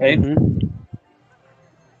 right? Mm-hmm.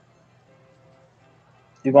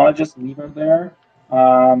 Do you want to just leave her there,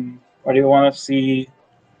 or do you want to see?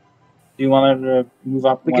 Do you want her to move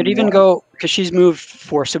up? We one could even more? go because she's moved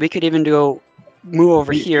 4, so we could even move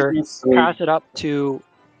over here, pass it up to,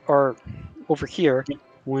 or over here.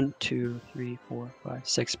 1, 2, 3, 4, 5,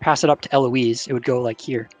 6. Pass it up to Eloise. It would go like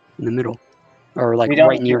here in the middle, or like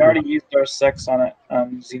right near We've her. already used our 6 on it,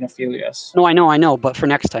 Xenophilius. No, I know, but for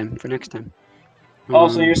next time. Oh,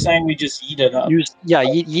 so you're saying we just eat it up?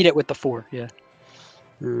 Yeet it with the 4. Yeah.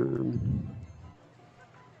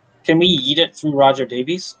 Can we eat it through Roger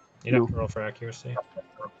Davies? You'd have to roll for accuracy.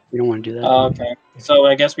 We don't want to do that. Okay. So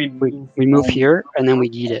I guess we move here and then we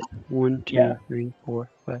eat it. 1, 2, Yeah. 3, 4,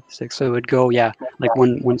 5, 6. So it would go like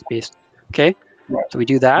one space. Okay. Right. So we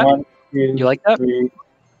do that. 1, 2, You like that? 3,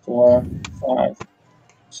 4, 5,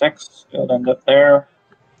 6. It would end up there.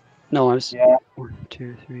 No, I was. Yeah. 1,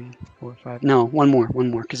 2, 3, 4, 5. No, one more,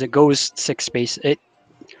 because it goes 6 space. It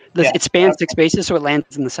spans 6 spaces, so it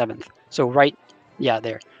lands in the 7th. So right,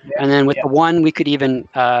 there. Yeah. And then with the 1, we could even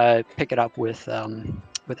pick it up with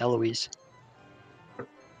Eloise.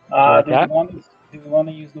 Do we want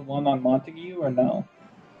to use the 1 on Montague or no?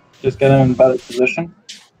 Just get him in better position.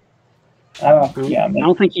 I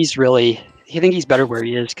don't think he's really. I think he's better where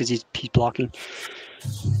he is because he's blocking.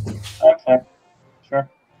 Okay, sure.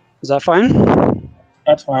 Is that fine?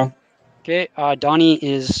 That's fine. Okay. Donnie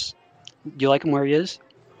is. Do you like him where he is?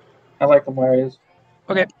 I like him where he is.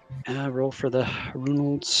 Okay. Roll for the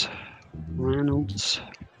Reynolds.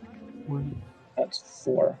 1. That's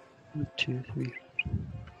 4. 1, 2, 3.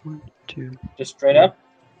 1, 2. Just straight up.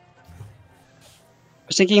 I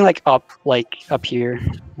was thinking like up here.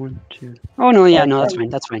 1, 2. Oh no, yeah, no, that's fine.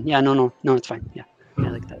 That's fine. Yeah, no, it's fine. Yeah, I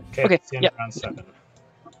like that. Okay. It's the end of round 7.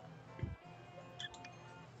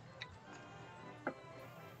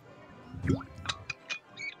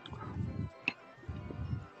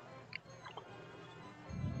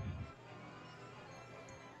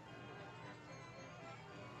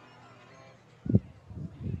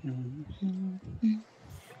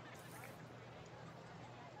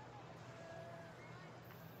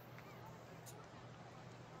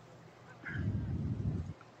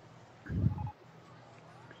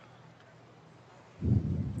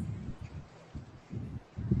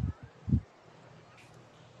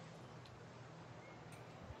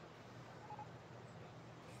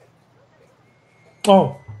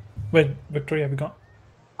 Oh, wait, Victoria, have you gone?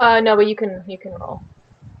 No, but you can roll,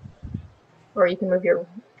 or you can move your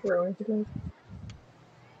ruins again.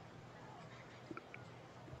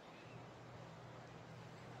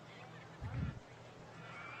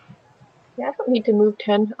 Yeah, I don't need to move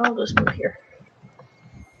 10. I'll just move here.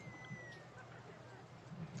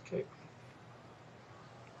 Okay.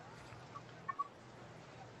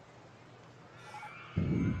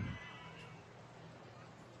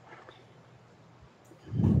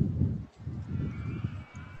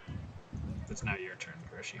 now your turn,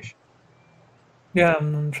 Groshish. Yeah,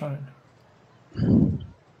 I'm trying.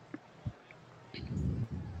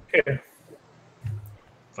 Okay.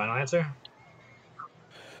 Final answer?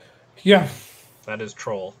 Yeah. That is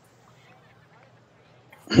troll.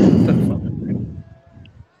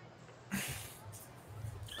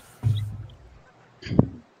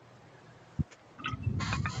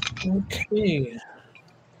 Okay.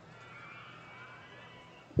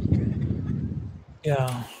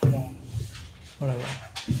 Yeah. Whatever.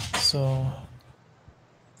 So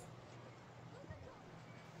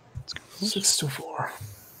 6 to 4.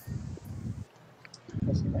 I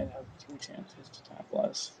guess he might have 2 chances to tackle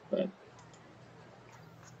us, but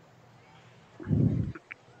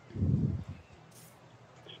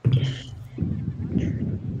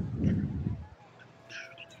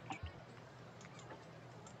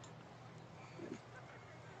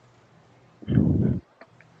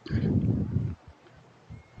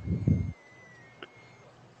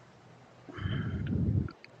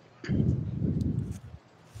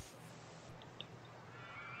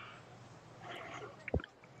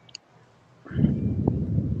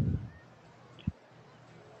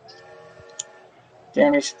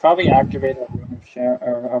Jeremy should probably activate a rune of share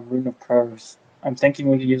or a rune of curves. I'm thinking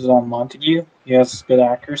we could use it on Montague. He has good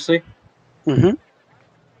accuracy. Mm-hmm.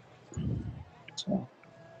 So,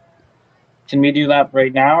 can we do that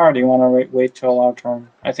right now, or do you want to wait till our turn?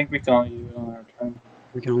 I think we can only do it on our turn.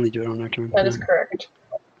 We can only do it on our turn. That is correct.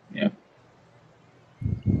 Yeah.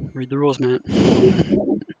 Read the rules, man.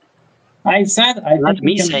 I said I Not think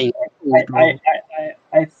me we can. saying. Read the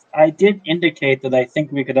rules. I did indicate that I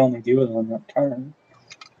think we could only do it on our turn.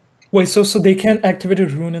 Wait, so they can't activate a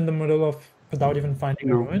rune in the middle of without even finding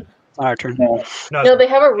a No. rune? It's our turn. No. No, they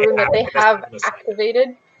have a rune that they have to decide.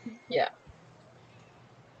 activated. Yeah.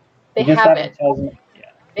 They Just have that it. tells me.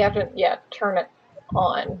 Yeah. They have to, turn it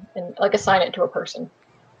on and like assign it to a person.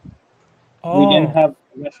 Oh. We didn't have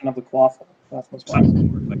possession of the quaffle. That's what's why.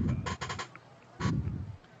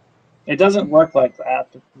 It doesn't work like that.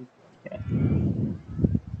 Yeah.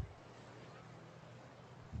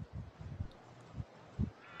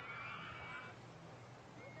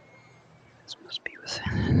 This must be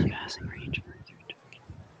within the passing range.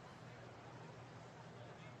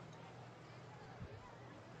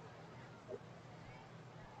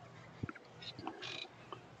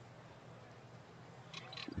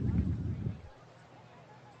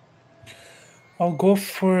 I'll go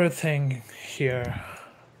for a thing here.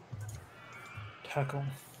 Tackle.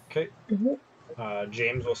 Okay. Mm-hmm.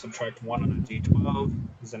 James will subtract 1 on a d12.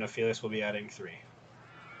 Xenophilius will be adding 3.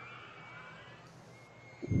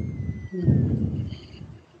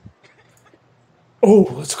 Oh,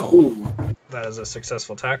 let's go. That is a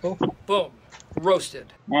successful tackle. Boom.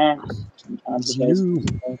 Roasted. Yeah. Sometimes the dice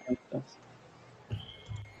don't like this.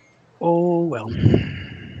 Oh, well.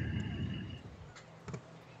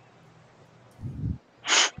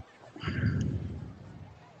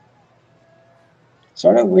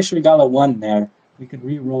 Sort of wish we got a 1 there. We could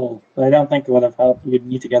re-roll, but I don't think it would have helped. We'd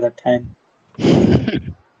need to get a 10.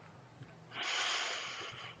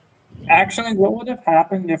 Actually, what would have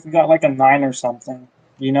happened if we got like a 9 or something?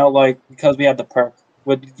 You know, like, because we had the perk.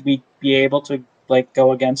 Would we be able to, like,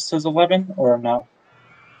 go against his 11 or no?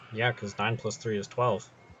 Yeah, because 9 plus 3 is 12.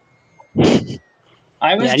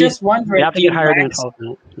 I was Yeah, just wondering. You have to do you get higher than max- 12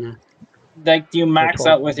 minute. Yeah. Like, do you max 12.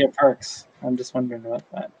 out with your perks? I'm just wondering about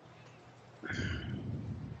that.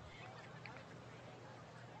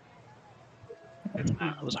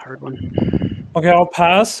 That was a hard one. Okay, I'll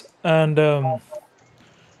pass, and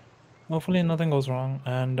hopefully nothing goes wrong.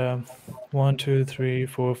 And 1, 2, 3,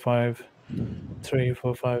 4, 5, 3,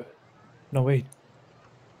 4, 5. No, wait.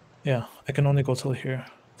 Yeah, I can only go till here.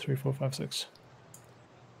 3, 4, 5, 6.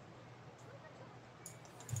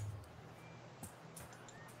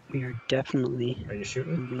 We are definitely Are you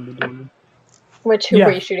shooting? moving the door. Which hoop Yeah.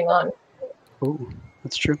 are you shooting on? Oh,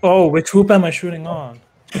 that's true. Oh, which hoop am I shooting on?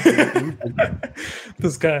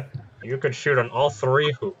 This guy. You could shoot on all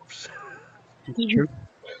 3 hoops. That's true.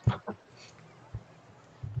 Yeah,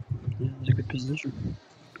 that's a good position.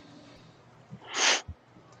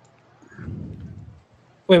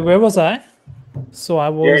 Wait, where was I? So I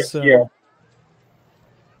was. Here.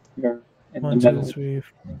 You're in 1, the 2, middle. 3,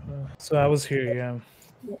 4. So I was here, yeah.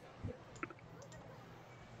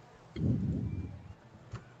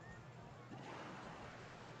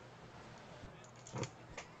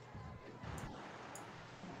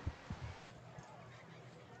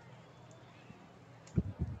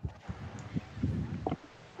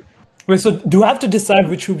 Wait, so do I have to decide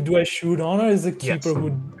which hoop do I shoot on, or is the keeper Yes. who?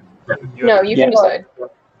 No, you can decide.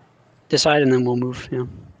 Decide and then we'll move. Yeah.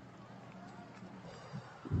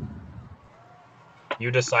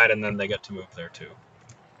 You decide, and then they get to move there too.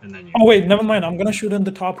 And then you. Oh wait, never mind. I'm gonna shoot in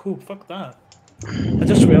the top hoop. Fuck that. I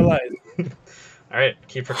just realized. All right,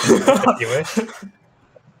 keep her if you wish. Do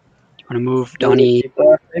you want to move Donnie?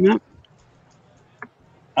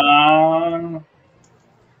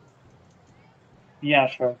 Yeah,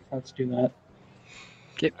 sure. Let's do that.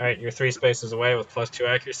 Okay. All right, you're 3 spaces away with +2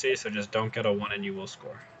 accuracy, so just don't get a 1 and you will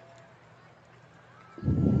score.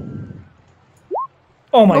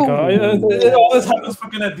 Oh my god! It always happens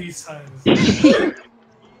fucking at these times.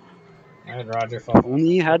 All right, Roger. Fall.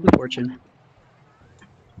 Only you had the fortune.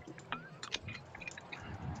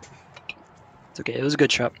 It's okay. It was a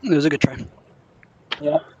good shot. It was a good try.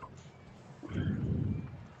 Yeah.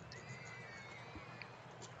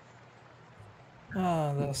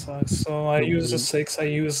 Ah, that sucks. So I used a 6. I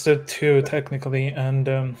used a 2 technically,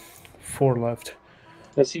 and 4 left.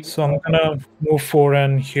 So I'm gonna move 4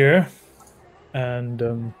 in here,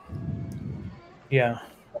 and yeah.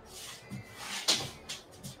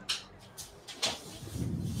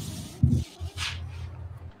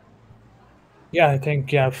 Yeah, I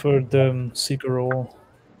think for the seeker roll.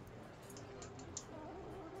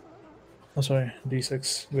 Oh, sorry,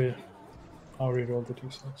 d6. Wait, I'll reroll the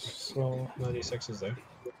d6. So No, d6 is there.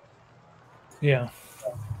 yeah.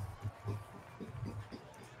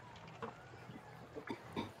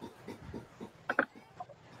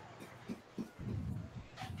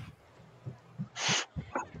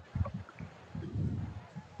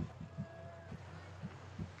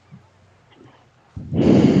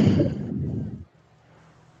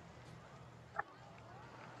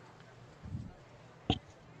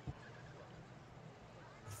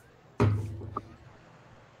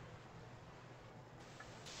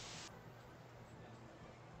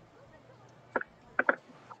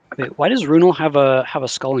 Wait, why does Runel have a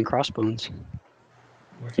skull and crossbones?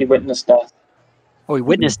 He witnessed death. Oh, he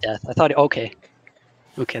witnessed death. I thought. Okay,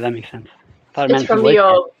 that makes sense. I thought it It's meant from he lived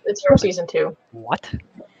dead. it's from season 2. What?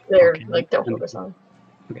 They're Okay, like don't that focus makes on.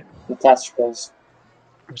 The testicles.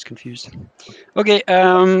 I was confused. Okay.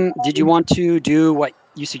 Did you want to do what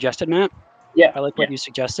you suggested, Matt? Yeah. I like what you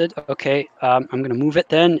suggested. Okay. I'm gonna move it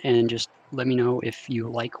then, and just let me know if you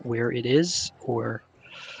like where it is, or.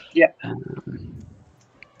 Yeah.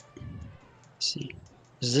 Let's see.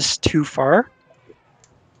 Is this too far?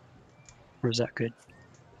 Or is that good?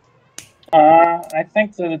 I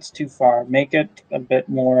think that it's too far. Make it a bit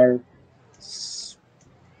more.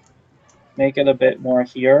 Make it a bit more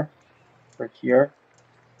here, or here.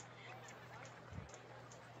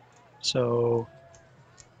 So.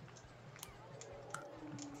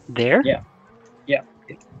 There? Yeah. Yeah.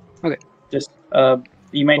 Okay. Just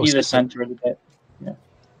you might need to center it a bit. Yeah.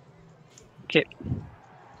 Okay.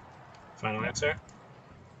 Final answer?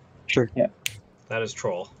 Sure. Yeah. That is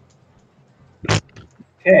troll.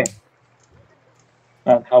 Okay.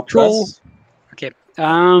 That helps Troll. us. Okay.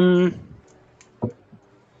 I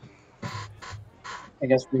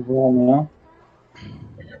guess we roll now.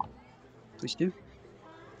 Please do.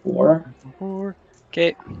 4. 4.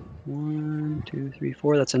 Okay. 1, 2, 3,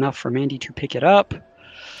 4. That's enough for Mandy to pick it up.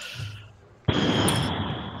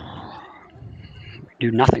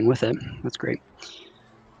 Do nothing with it. That's great.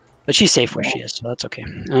 But she's safe where she is, so that's okay.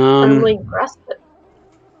 Firmly grasp it.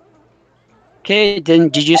 Okay, then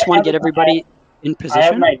did you just want to get everybody in position? I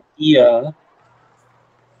have an idea.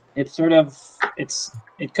 It's sort of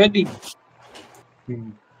it could be.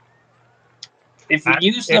 If we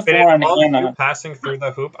use the 4 on Hannah, passing through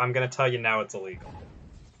the hoop, I'm gonna tell you now it's illegal.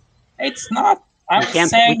 It's not. We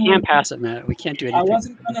can't pass it, Matt. We can't do anything. I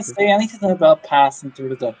wasn't gonna say anything about passing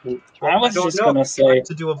through the hoop. I was just gonna say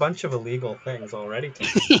to do a bunch of illegal things already.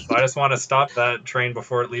 So I just want to stop that train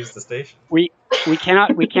before it leaves the station. We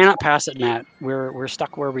cannot pass it, Matt. We're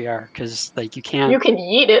stuck where we are because like you can't. You can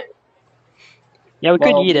eat it. Yeah, we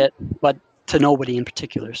could eat it, but to nobody in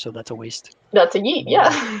particular, so that's a waste. That's a yeet,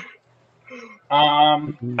 yeah.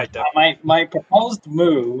 My proposed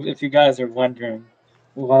move, if you guys are wondering,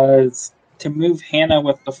 was to move Hannah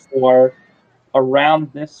with the 4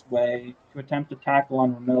 around this way to attempt to tackle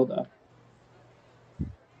on Romilda.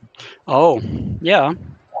 Oh, yeah.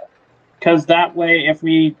 Because that way, if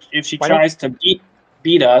she tries to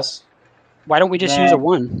beat us, why don't we just use a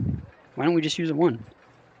 1? Why don't we just use a 1?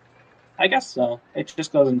 I guess so. It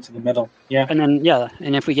just goes into the middle. Yeah. And then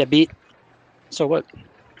and if we get beat, so what?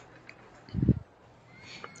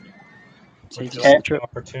 Okay.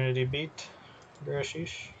 Opportunity beat,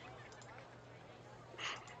 Grashish.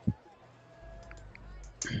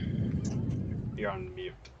 You're on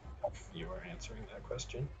mute if you are answering that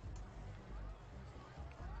question.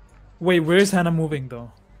 Wait, where is Hannah moving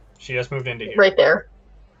though? She just moved into here. Right there.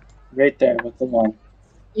 Right there with the 1.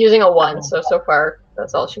 Using a 1, so far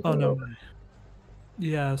That's all she can Oh no. move.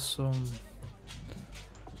 Yeah. So.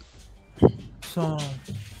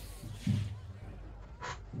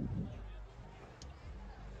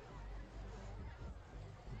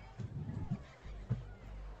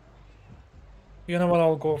 You know what?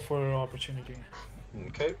 I'll go for opportunity.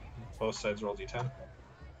 Okay. Both sides roll d10.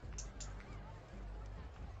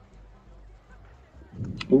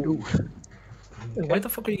 Ooh. Why the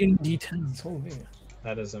fuck are you getting D10s? Holy.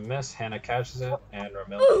 That is a miss. Hannah catches it, and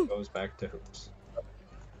Romilda goes back to hoops.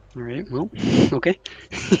 All right. Well. Okay.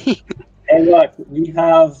 Hey, look, we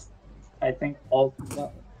have, I think, all.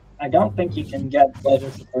 Well, I don't think you can get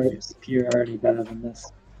pleasure superiority better than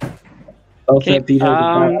this. Both Okay. are Peter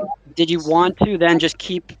the Did you want to then just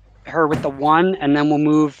keep her with the 1, and then we'll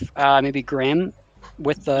move maybe Graham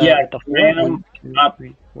with the Yeah, with the 4? Graham 1, 2, up.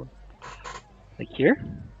 3, 4. Like here?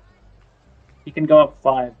 He can go up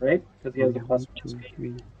 5, right? Because he has a Yeah, plus 1, 2, 1 speed.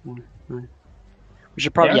 3, 4, 5. We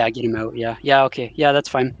should probably There? get him out. Yeah. Okay. Yeah, that's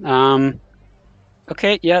fine.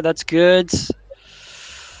 Okay. Yeah, that's good.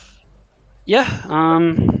 Yeah.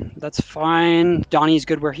 That's fine. Donnie's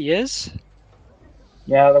good where he is.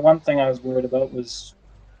 Yeah, the one thing I was worried about was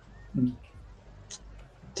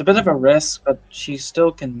it's a bit of a risk, but she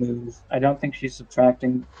still can move. I don't think she's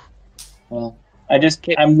subtracting. Well,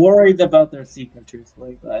 Okay. I'm worried about their secret,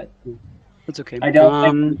 truthfully, but That's okay. I don't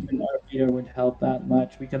think even our Peter would help that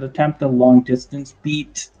much. We could attempt a long distance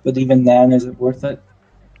beat, but even then, is it worth it?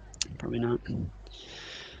 Probably not.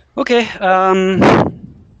 Okay.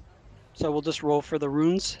 So we'll just roll for the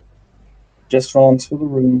runes. Just rolling through the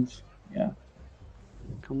rooms. Yeah.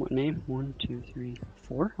 Come what name? 1, 2, 3,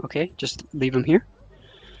 4. Okay, just leave him here.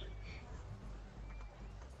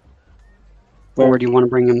 Or do you want to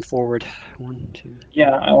bring him forward? 1, 2.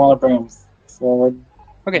 Yeah, I want to bring him forward.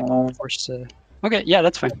 Okay. Force. Okay. Yeah,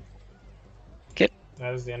 that's fine. Okay.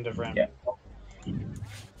 That is the end of round. Yeah.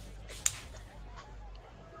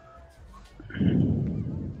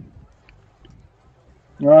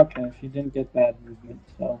 You're okay. She didn't get bad movement,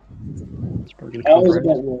 so It's probably I gonna was cover a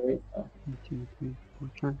it. bit worried. 1, 2, 3, 4,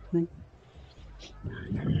 5, 6.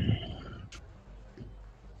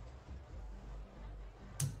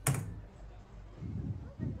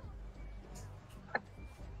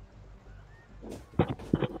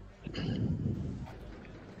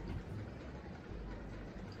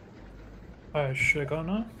 Should I go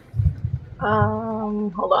now?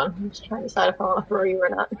 Hold on. I'm just trying to decide if I want to throw you or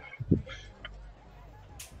not.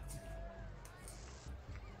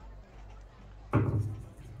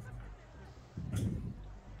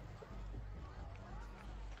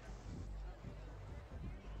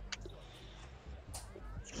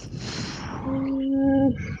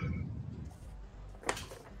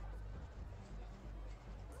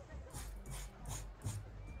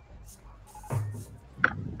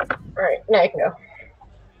 Alright, now you can go.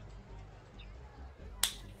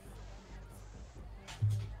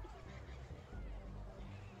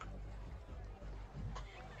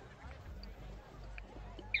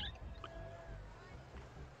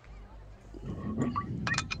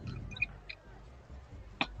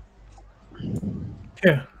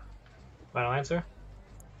 Yeah. Final answer?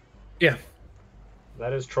 Yeah.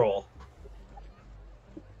 That is troll.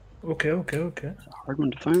 Okay. Hard one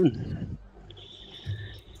to find.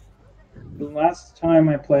 The last time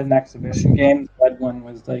I played an exhibition game, the red one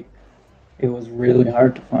was it was really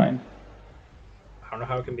hard to find. I don't know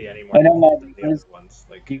how it can be any more I don't know. than the other ones.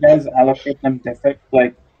 Like, Do you guys allocate them different?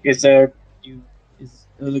 Like, are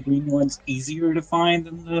the green ones easier to find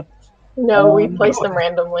than the? No, we place them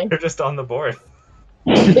randomly. they're just on the board.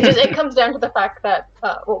 It comes down to the fact that,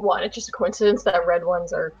 one, it's just a coincidence that red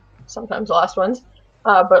ones are sometimes the last ones.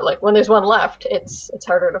 But like when there's one left, it's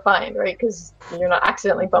harder to find, right? Because you're not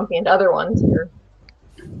accidentally bumping into other ones. You're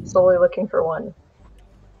solely looking for one.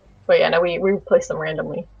 But yeah, no, we place them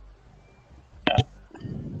randomly.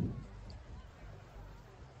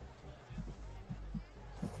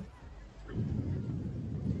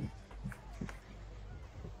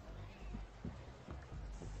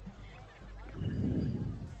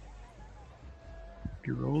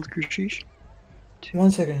 You rolled, Krishish? 1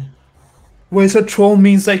 second. Wait, so troll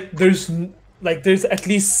means there's at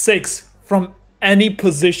least 6 from any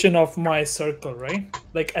position of my circle, right?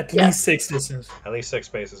 Like at least 6 distance. At least 6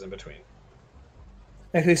 spaces in between.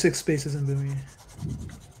 At least 6 spaces in between.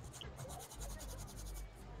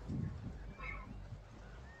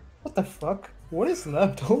 What the fuck? What is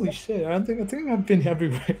left? Holy shit! I think I've been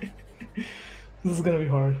everywhere. This is gonna be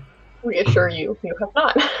hard. Reassure you, you have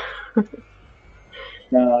not.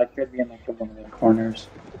 No, it could be in like one of the corners.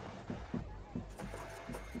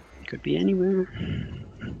 Could be anywhere.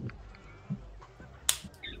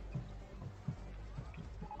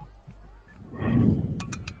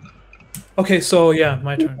 Okay, so yeah,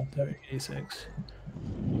 my turn. 86.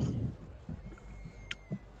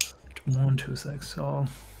 126. So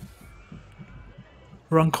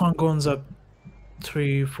Runcorn goes up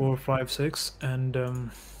 3, 4, 5, 6,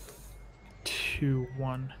 and 2,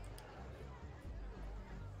 1.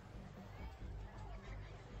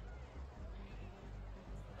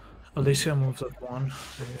 Alicia moves up 1.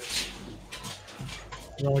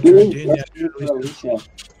 Roger, Alicia.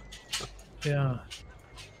 yeah.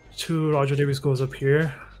 2, Roger Davis goes up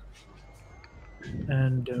here.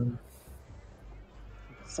 And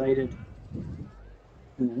Excited.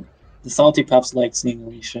 The Saltypuffs like seeing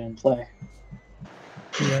Alicia in play.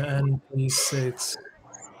 yeah, and D6.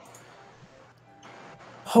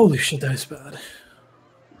 Holy shit, that is bad.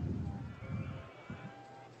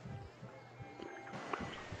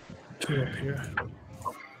 Two up here.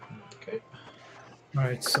 Okay.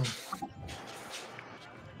 Alright, so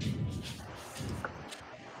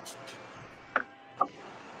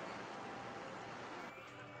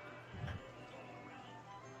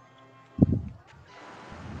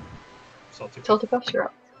Saltypuffs, you're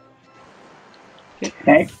up.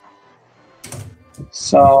 Okay.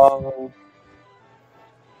 So,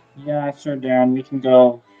 yeah, sure, Darren. We can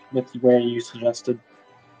go with where you suggested.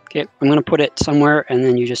 Okay, I'm gonna put it somewhere, and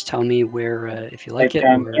then you just tell me where, if you like it.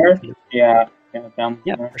 down Or here? if you Yeah, down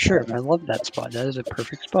yeah, here. for sure. I love that spot. That is a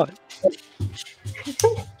perfect spot. Is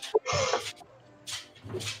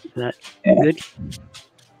that good?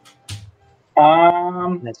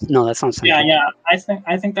 No, that's not centered. Yeah.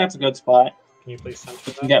 I think that's a good spot. Can you please center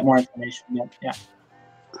We can that? get more information. Yeah.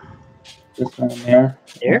 Just right there.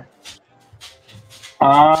 There?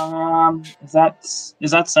 Is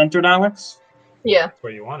that centered, Alex? Yeah. That's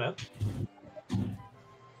where you want it.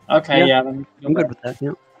 Okay, Yeah. then I'm good with that.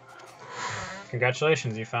 Yeah.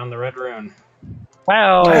 Congratulations, you found the red rune.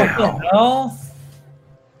 Wow. what the hell?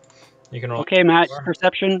 You can roll. Okay, Matt.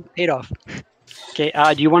 Perception paid off. Okay.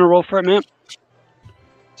 Do you want to roll for it, Matt?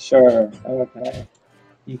 Sure. Okay.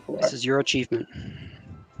 This is your achievement.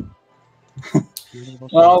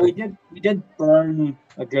 Well, we did burn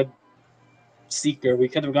a good seeker. We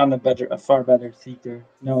could have gotten a far better seeker.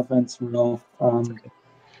 No offense, Will.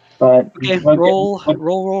 But Okay, we'll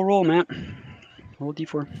roll, Matt. Roll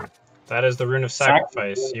d4. That is the rune of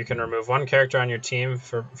sacrifice. You can remove one character on your team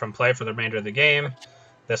from play for the remainder of the game.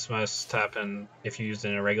 This must happen if you use it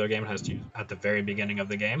in a regular game. It has to use at the very beginning of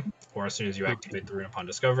the game, or as soon as you activate the rune upon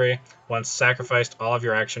discovery. Once sacrificed, all of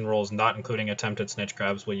your action rolls, not including attempted snitch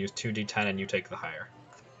grabs, will use 2d10 and you take the higher.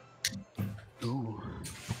 Ooh,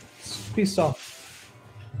 Peace off.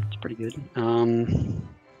 that's pretty good.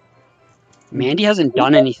 Mandy hasn't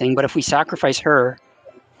done anything, but if we sacrifice her,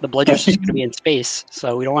 the bludger's just going to be in space,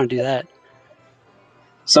 so we don't want to do that.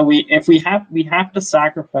 So we have to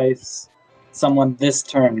sacrifice someone this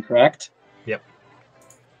turn, correct? Yep.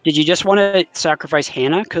 Did you just want to sacrifice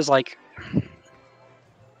Hannah? Because like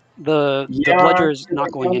the bludger is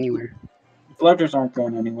not going anywhere. Bludgers aren't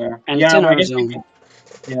going anywhere. And it's in our zone.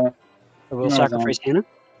 Yeah. So we'll sacrifice Hannah?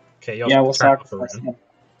 Okay, you also We'll turn off a sacrifice rune. him.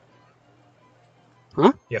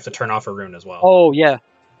 Huh? You have to turn off a rune as well. Oh, yeah.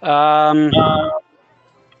 I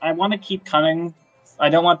want to keep cunning. I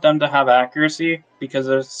don't want them to have accuracy because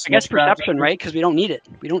there's. I guess perception, right? Because we don't need it.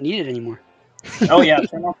 We don't need it anymore. Oh yeah,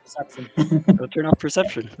 turn off perception. We'll turn off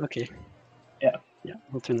perception. Okay. Yeah. Yeah,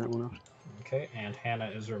 we'll turn that one off. Okay, and Hannah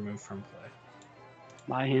is removed from play.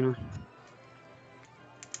 Bye, Hannah.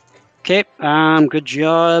 Okay. Good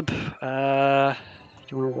job. Do you want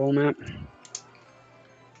to roll, Matt?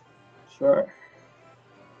 Sure.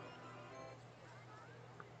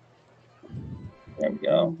 There we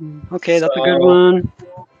go. Okay, that's a good one.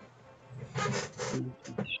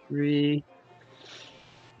 3.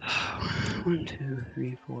 1, 2,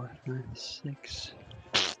 3, 4, 5, 6.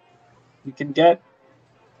 You can get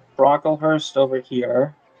Brocklehurst over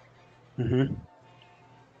here. Mm-hmm.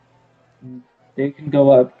 They can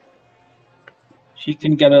go up. She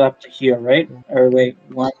can get it up to here, right? Or wait,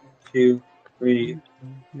 1, 2, 3,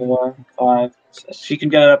 4, 5, 6. She can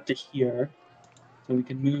get it up to here. So we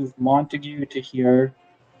can move Montague to here.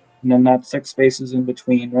 And then that's 6 spaces in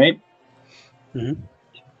between, right? Mm-hmm.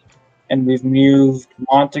 And we've moved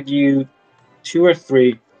Montague 2 or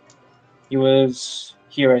 3. He was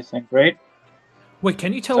here, I think, right? Wait,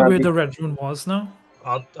 can you tell where the red rune was now?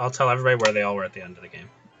 I'll tell everybody where they all were at the end of the game.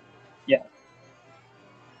 Yeah.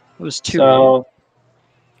 It was 2. So,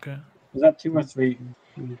 okay. Was that 2 or 3?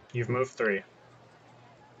 You've moved 3.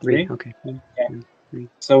 3? Okay. Okay. 3.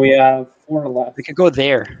 So we have 4 left. We could go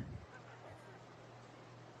there.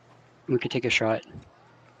 We could take a shot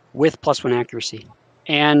with +1 accuracy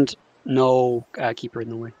and no keeper in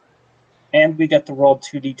the way. and we get to roll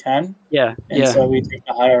 2d10. Yeah, And yeah. so we take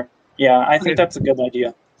the higher. Yeah, I think Okay. that's a good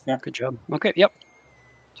idea. Yeah. Good job. Okay, yep.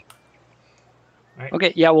 Right.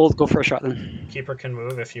 Okay, yeah, we'll go for a shot then. Keeper can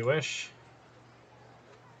move if you wish.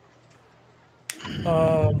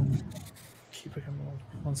 Keeper can move.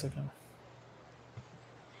 1 second.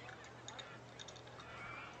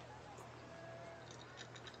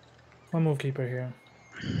 I'll move keeper here.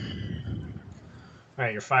 All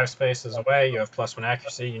right, you're 5 spaces away. You have +1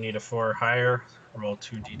 accuracy. You need a 4 or higher. Roll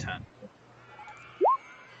 2d10.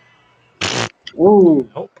 Ooh.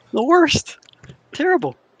 Nope. The worst.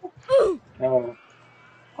 Terrible. Oh.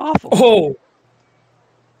 Awful. Oh,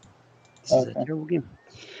 This is a Okay. terrible game.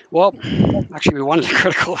 Well, actually, we wanted a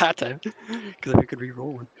critical that time because we could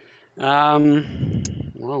re-roll one. Well,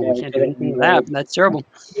 Yeah, we we can't do could've anything with re-rolled. that. That's terrible.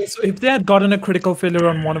 so if they had gotten a critical failure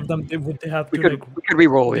on one of them, they have We to could like. we could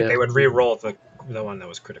re-roll. Yeah, They would re-roll the one that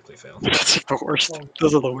was critically failed. that's the worst. Oh.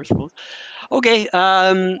 Those are the worst rolls. Okay.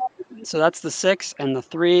 So that's the 6 and the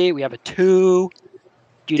 3. We have a 2.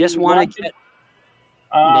 Do you just you want want to get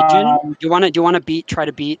Midgen? Do you want to try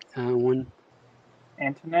to beat one?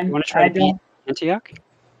 Antonin? You want to try to beat Antioch?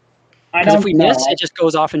 I Because don't if we know. miss, it just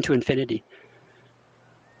goes off into infinity.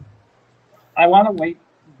 I want to wait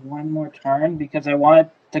one more turn because I want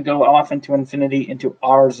it to go off into infinity into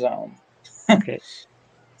our zone. Okay.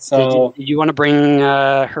 So Did you want to bring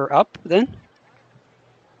her up then?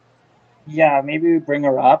 yeah, maybe we bring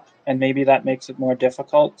her up, and maybe that makes it more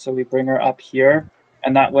difficult. So we bring her up here,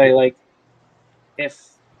 and that way, like,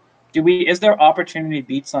 is there opportunity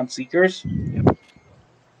beats on Seekers? Yep.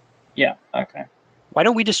 Yeah. Okay. Why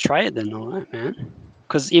don't we just try it then, though, man?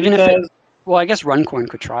 Because even if well, I guess Runcorn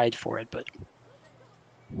could try for it, but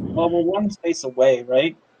well, we're one space away,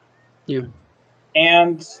 right? Yeah.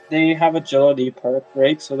 And they have agility perk,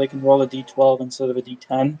 right? So they can roll a d12 instead of a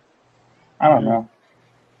d10. I don't know.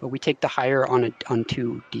 But we take the higher on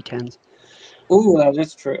 2 d10s. Ooh, that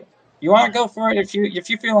is true. You want to go for it? If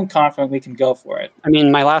you're feeling confident, we can go for it. I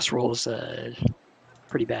mean, my last roll is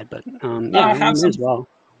pretty bad, but yeah, we might as well.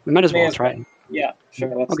 We might as well try it. Yeah, sure.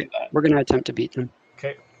 Let's Okay, do that. we're gonna attempt to beat them.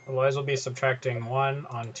 Okay, Aloys will be subtracting 1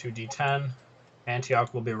 on 2d10.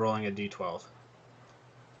 Antioch will be rolling a d12.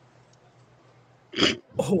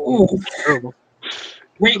 Ooh. Terrible.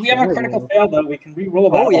 Wait, we have a critical fail though. We can re-roll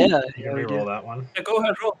that. Oh one. yeah, You can re-roll that one. Yeah, go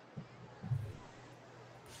ahead, roll.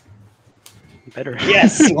 Better.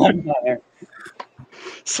 Yes, one better.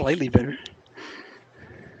 Slightly better.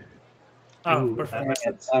 Oh, Ooh, perfect.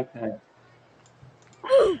 Okay.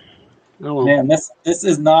 Oh well. Man, this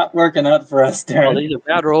is not working out for us, Oh, Darren. these are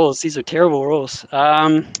bad rolls. These are terrible rolls.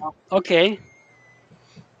 Okay.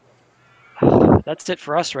 That's it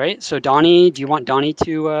for us, right? So Donnie, do you want Donnie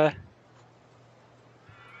to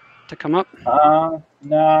come up?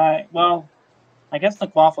 No. Well, I guess the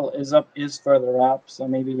Quaffle is further up, so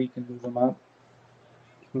maybe we can move them up.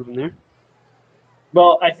 Move him there.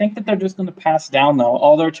 Well, I think that they're just going to pass down though.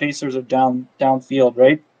 All their chasers are downfield,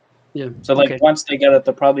 right? Yeah. So like once they get it,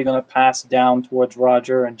 they're probably going to pass down towards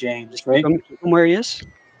Roger and James, right? Keep him where he is.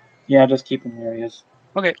 Yeah, just keep him where he is.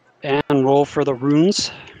 Okay, and roll for the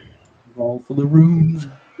runes. Roll for the runes.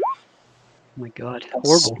 Oh my god,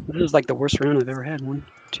 horrible! This is like the worst round I've ever had. 1,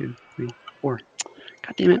 2, 3, 4.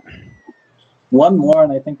 God damn it! One more,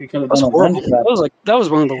 and I think we could have done a run for that. That was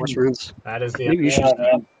one of the worst rounds. That is the Maybe you should.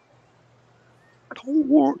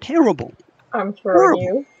 Terrible. I'm throwing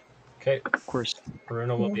you. Okay. Of course.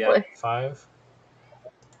 Aruna will be at 5.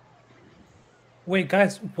 Wait,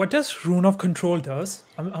 guys, what does Rune of Control does?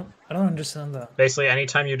 I don't understand that. Basically,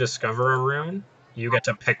 anytime you discover a rune, you get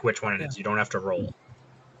to pick which one it is. You don't have to roll.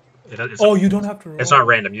 You don't have to roll. It's not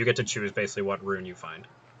random. You get to choose basically what rune you find.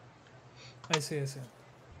 I see.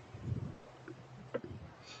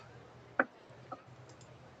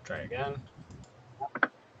 Try again.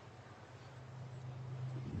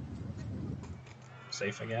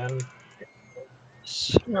 Safe again.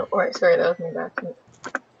 No, wait, sorry, that was me back.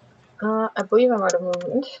 I believe I'm out of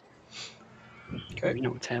movement. Okay. We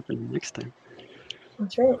know what's happening next time.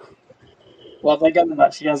 That's right. Well,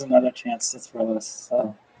 she has another chance to throw us.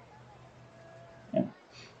 So, yeah.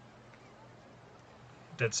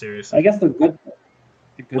 Dead serious. I guess the good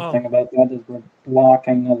thing about that is we're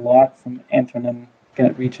blocking a lot from Antonin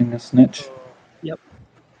reaching the snitch. Yep.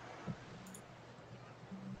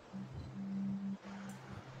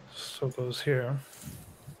 So goes here.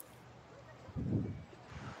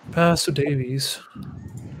 Pass to Davies.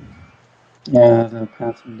 Yeah, they'll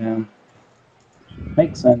pass him down.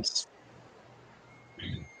 Makes sense.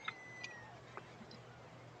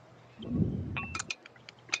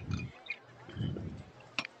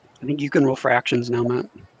 I think you can roll for actions now, Matt.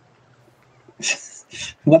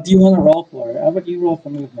 What do you want to roll for? How about you roll for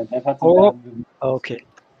movement? I've had some bad movement. Okay.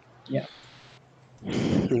 Yeah. I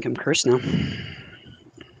think I'm cursed now.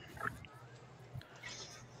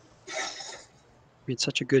 We had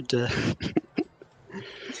such a good.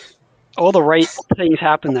 All the right things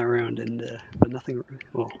happened that round, but nothing.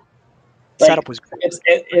 Well, setup was great.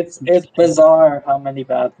 It's bizarre how many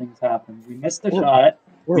bad things happened. We missed a shot.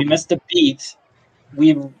 We missed a beat.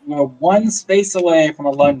 We were one space away from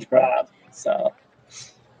a lunge grab. So.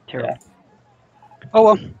 Terrible. Yeah. Oh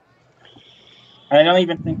well. I don't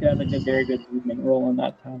even think I had like a very good movement roll in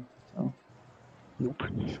that time. So. Nope.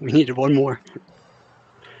 We needed one more.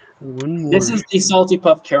 One more. This is the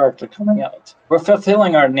Saltypuff character coming out. We're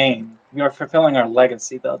fulfilling our name. We are fulfilling our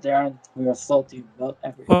legacy, though, Darren. We are salty about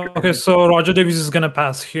everything. Okay, so Roger Davies is gonna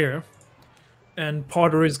pass here, and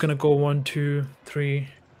Potter is gonna go 1, 2, 3,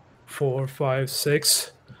 4, 5,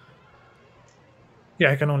 6.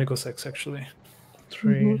 Yeah, I can only go 6 actually.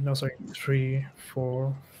 3, no, sorry, 3,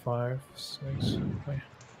 4, 5, 6. Wait.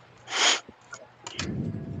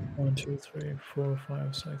 1, 2, 3, 4,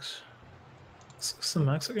 5, 6. 6 the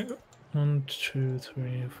max I can go. 1, 2,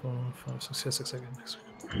 3, 4, 5, 6. Yeah, 6 again. Next week.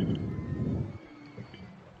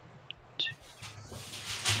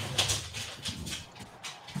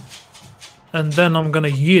 And then I'm gonna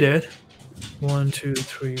yeet it. 1, 2,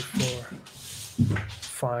 3, 4,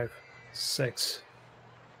 5, 6.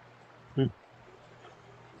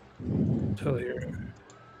 Till here.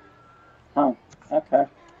 Oh, okay.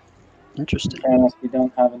 Interesting. Unless we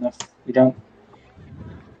don't have enough. We don't.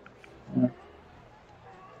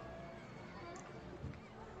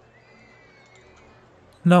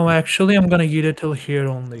 No, actually, I'm gonna yeet it till here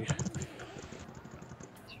only.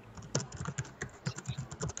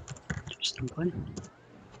 Interesting play.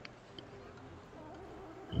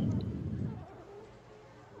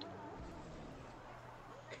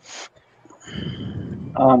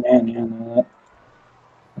 Oh man, yeah, no,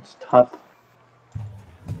 that's tough.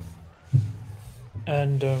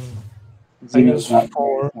 And I Xeno's use not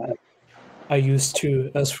 4. bad. I use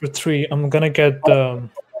 2. As for 3, I'm gonna get the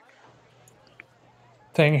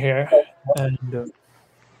thing here, and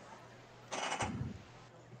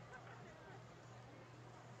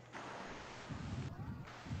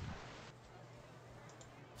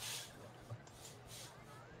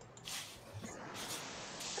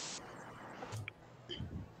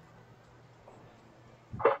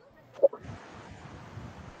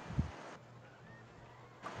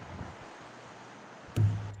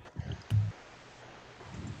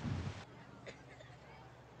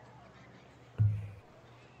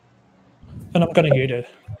I'm gonna yeet it.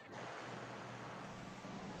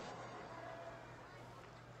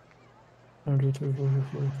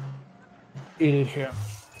 Yeet it here.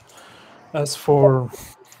 As for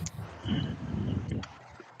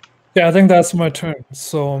yeah, I think that's my turn.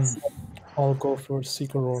 So I'll go for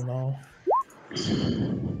Seeker roll now.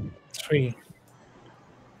 3.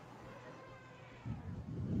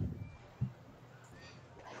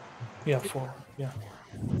 Yeah, 4. Yeah.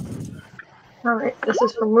 All right, this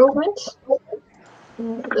is for movement.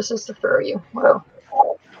 This is to throw you. Wow.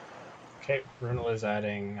 Okay, Runel is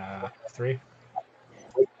adding 3.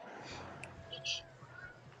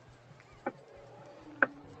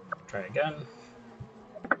 Try again.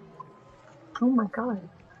 Oh my god.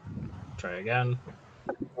 Try again.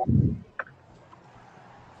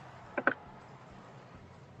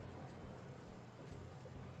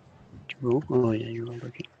 Roll? Oh yeah, you rolled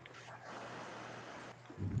okay.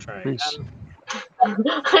 Try Nice. again. I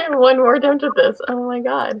have one more attempt at this. Oh my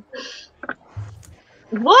god.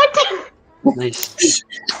 What? Nice.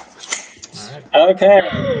 All right. Okay.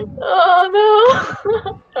 Oh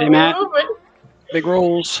no. Hey, I'm Matt. moving. Big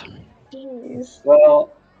rolls. Jeez.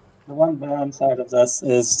 Well, the one downside of this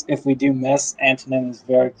is if we do miss, Antonin is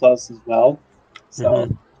very close as well. So,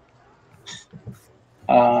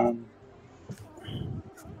 I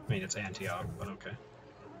mean, it's Antioch, but okay.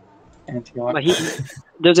 Antioch. But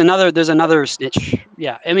there's another snitch.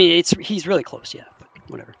 Yeah, I mean he's really close. Yeah, but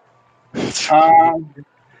whatever.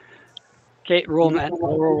 Okay, roll, Matt.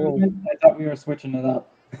 Roll. I thought we were switching it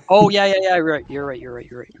up. Oh yeah. Right. You're right.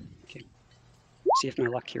 Okay. See if my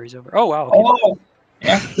luck carries over. Oh wow. Okay. Oh,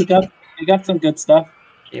 yeah, you got some good stuff.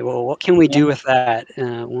 Okay. Well, what can we do with that?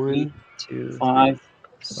 1, 2, 5,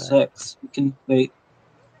 6. We can wait.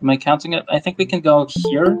 Am I counting it? I think we can go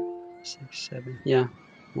here. 6, 7. Yeah.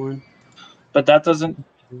 1. But that doesn't.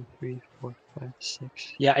 2, 3, 4, 5,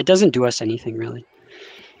 6. Yeah, it doesn't do us anything really.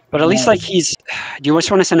 But at least like he's. Do you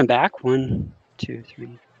just want to send him back? 1, 2,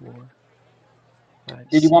 3, 4, 5.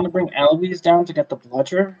 Did you want to bring Eloise down to get the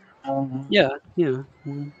bludger? Yeah.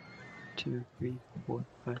 1, 2, 3, 4,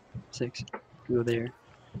 5, 6. Go there.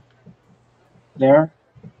 There.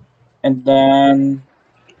 And then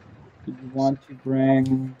you want to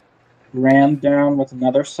bring Ram down with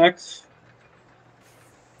another 6.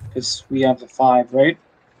 Because we have the 5, right?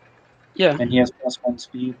 Yeah. And he has +1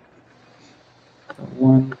 speed. So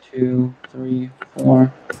 1, 2, 3,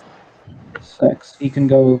 4, 6. He can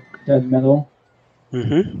go dead middle.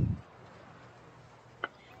 Mm-hmm.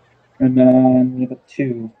 And then we have a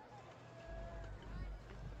 2.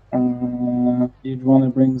 You'd want to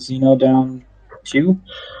bring Xeno down 2.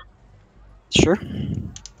 Sure.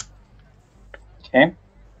 Okay.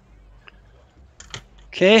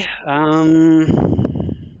 Okay.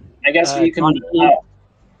 I guess you can. Donnie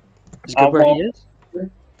is good where he is.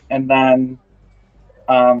 And then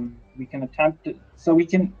we can attempt it. So we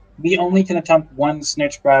only can attempt 1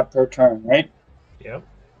 snitch grab per turn, right? Yep.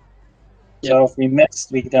 So if we miss,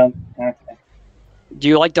 we don't. Okay. Do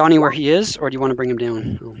you like Donnie where he is, or do you want to bring him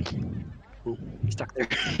down? Oh, he's stuck there.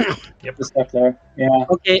 Yep. Just up there. Yeah.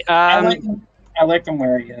 Okay. I like him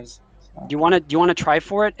where he is. So. Do you want to try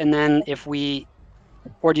for it, and then if we,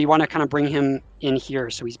 or do you want to kind of bring him in here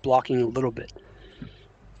so he's blocking a little bit,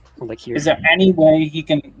 or like here? Is there any way he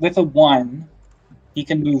can, with a 1, he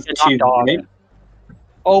can move 2, right?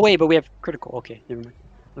 Oh wait, but we have critical. Okay, never mind.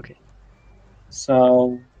 Okay.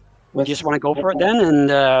 So. You just want to go for it then,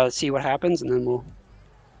 and see what happens, and then we'll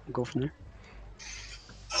go from there.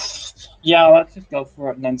 Yeah, let's just go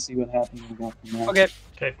for it and then see what happens. And go from there. Okay.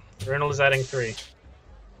 Okay. Reynold is adding 3.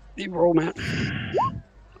 You roll, Matt.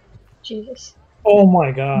 Jesus. Oh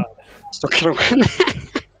my god. Still gonna win.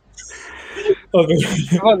 Okay.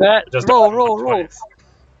 How about that? Just Roll. twice.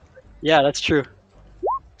 Yeah, that's true.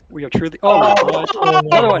 We are truly. Oh my god!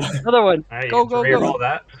 Another one. All right, Go, you go, can go. reroll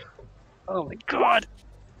that. Oh my god!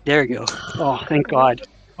 There you go. Oh, thank God.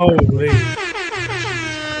 Holy.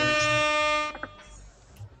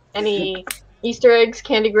 Any Easter eggs,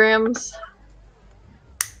 candygrams,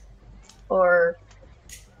 or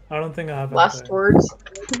I don't think I have last anything. words?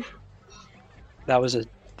 That was a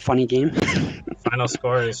funny game. Final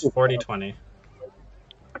score is 40-20.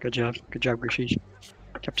 Good job, Rashish.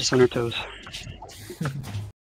 Kept us on our toes.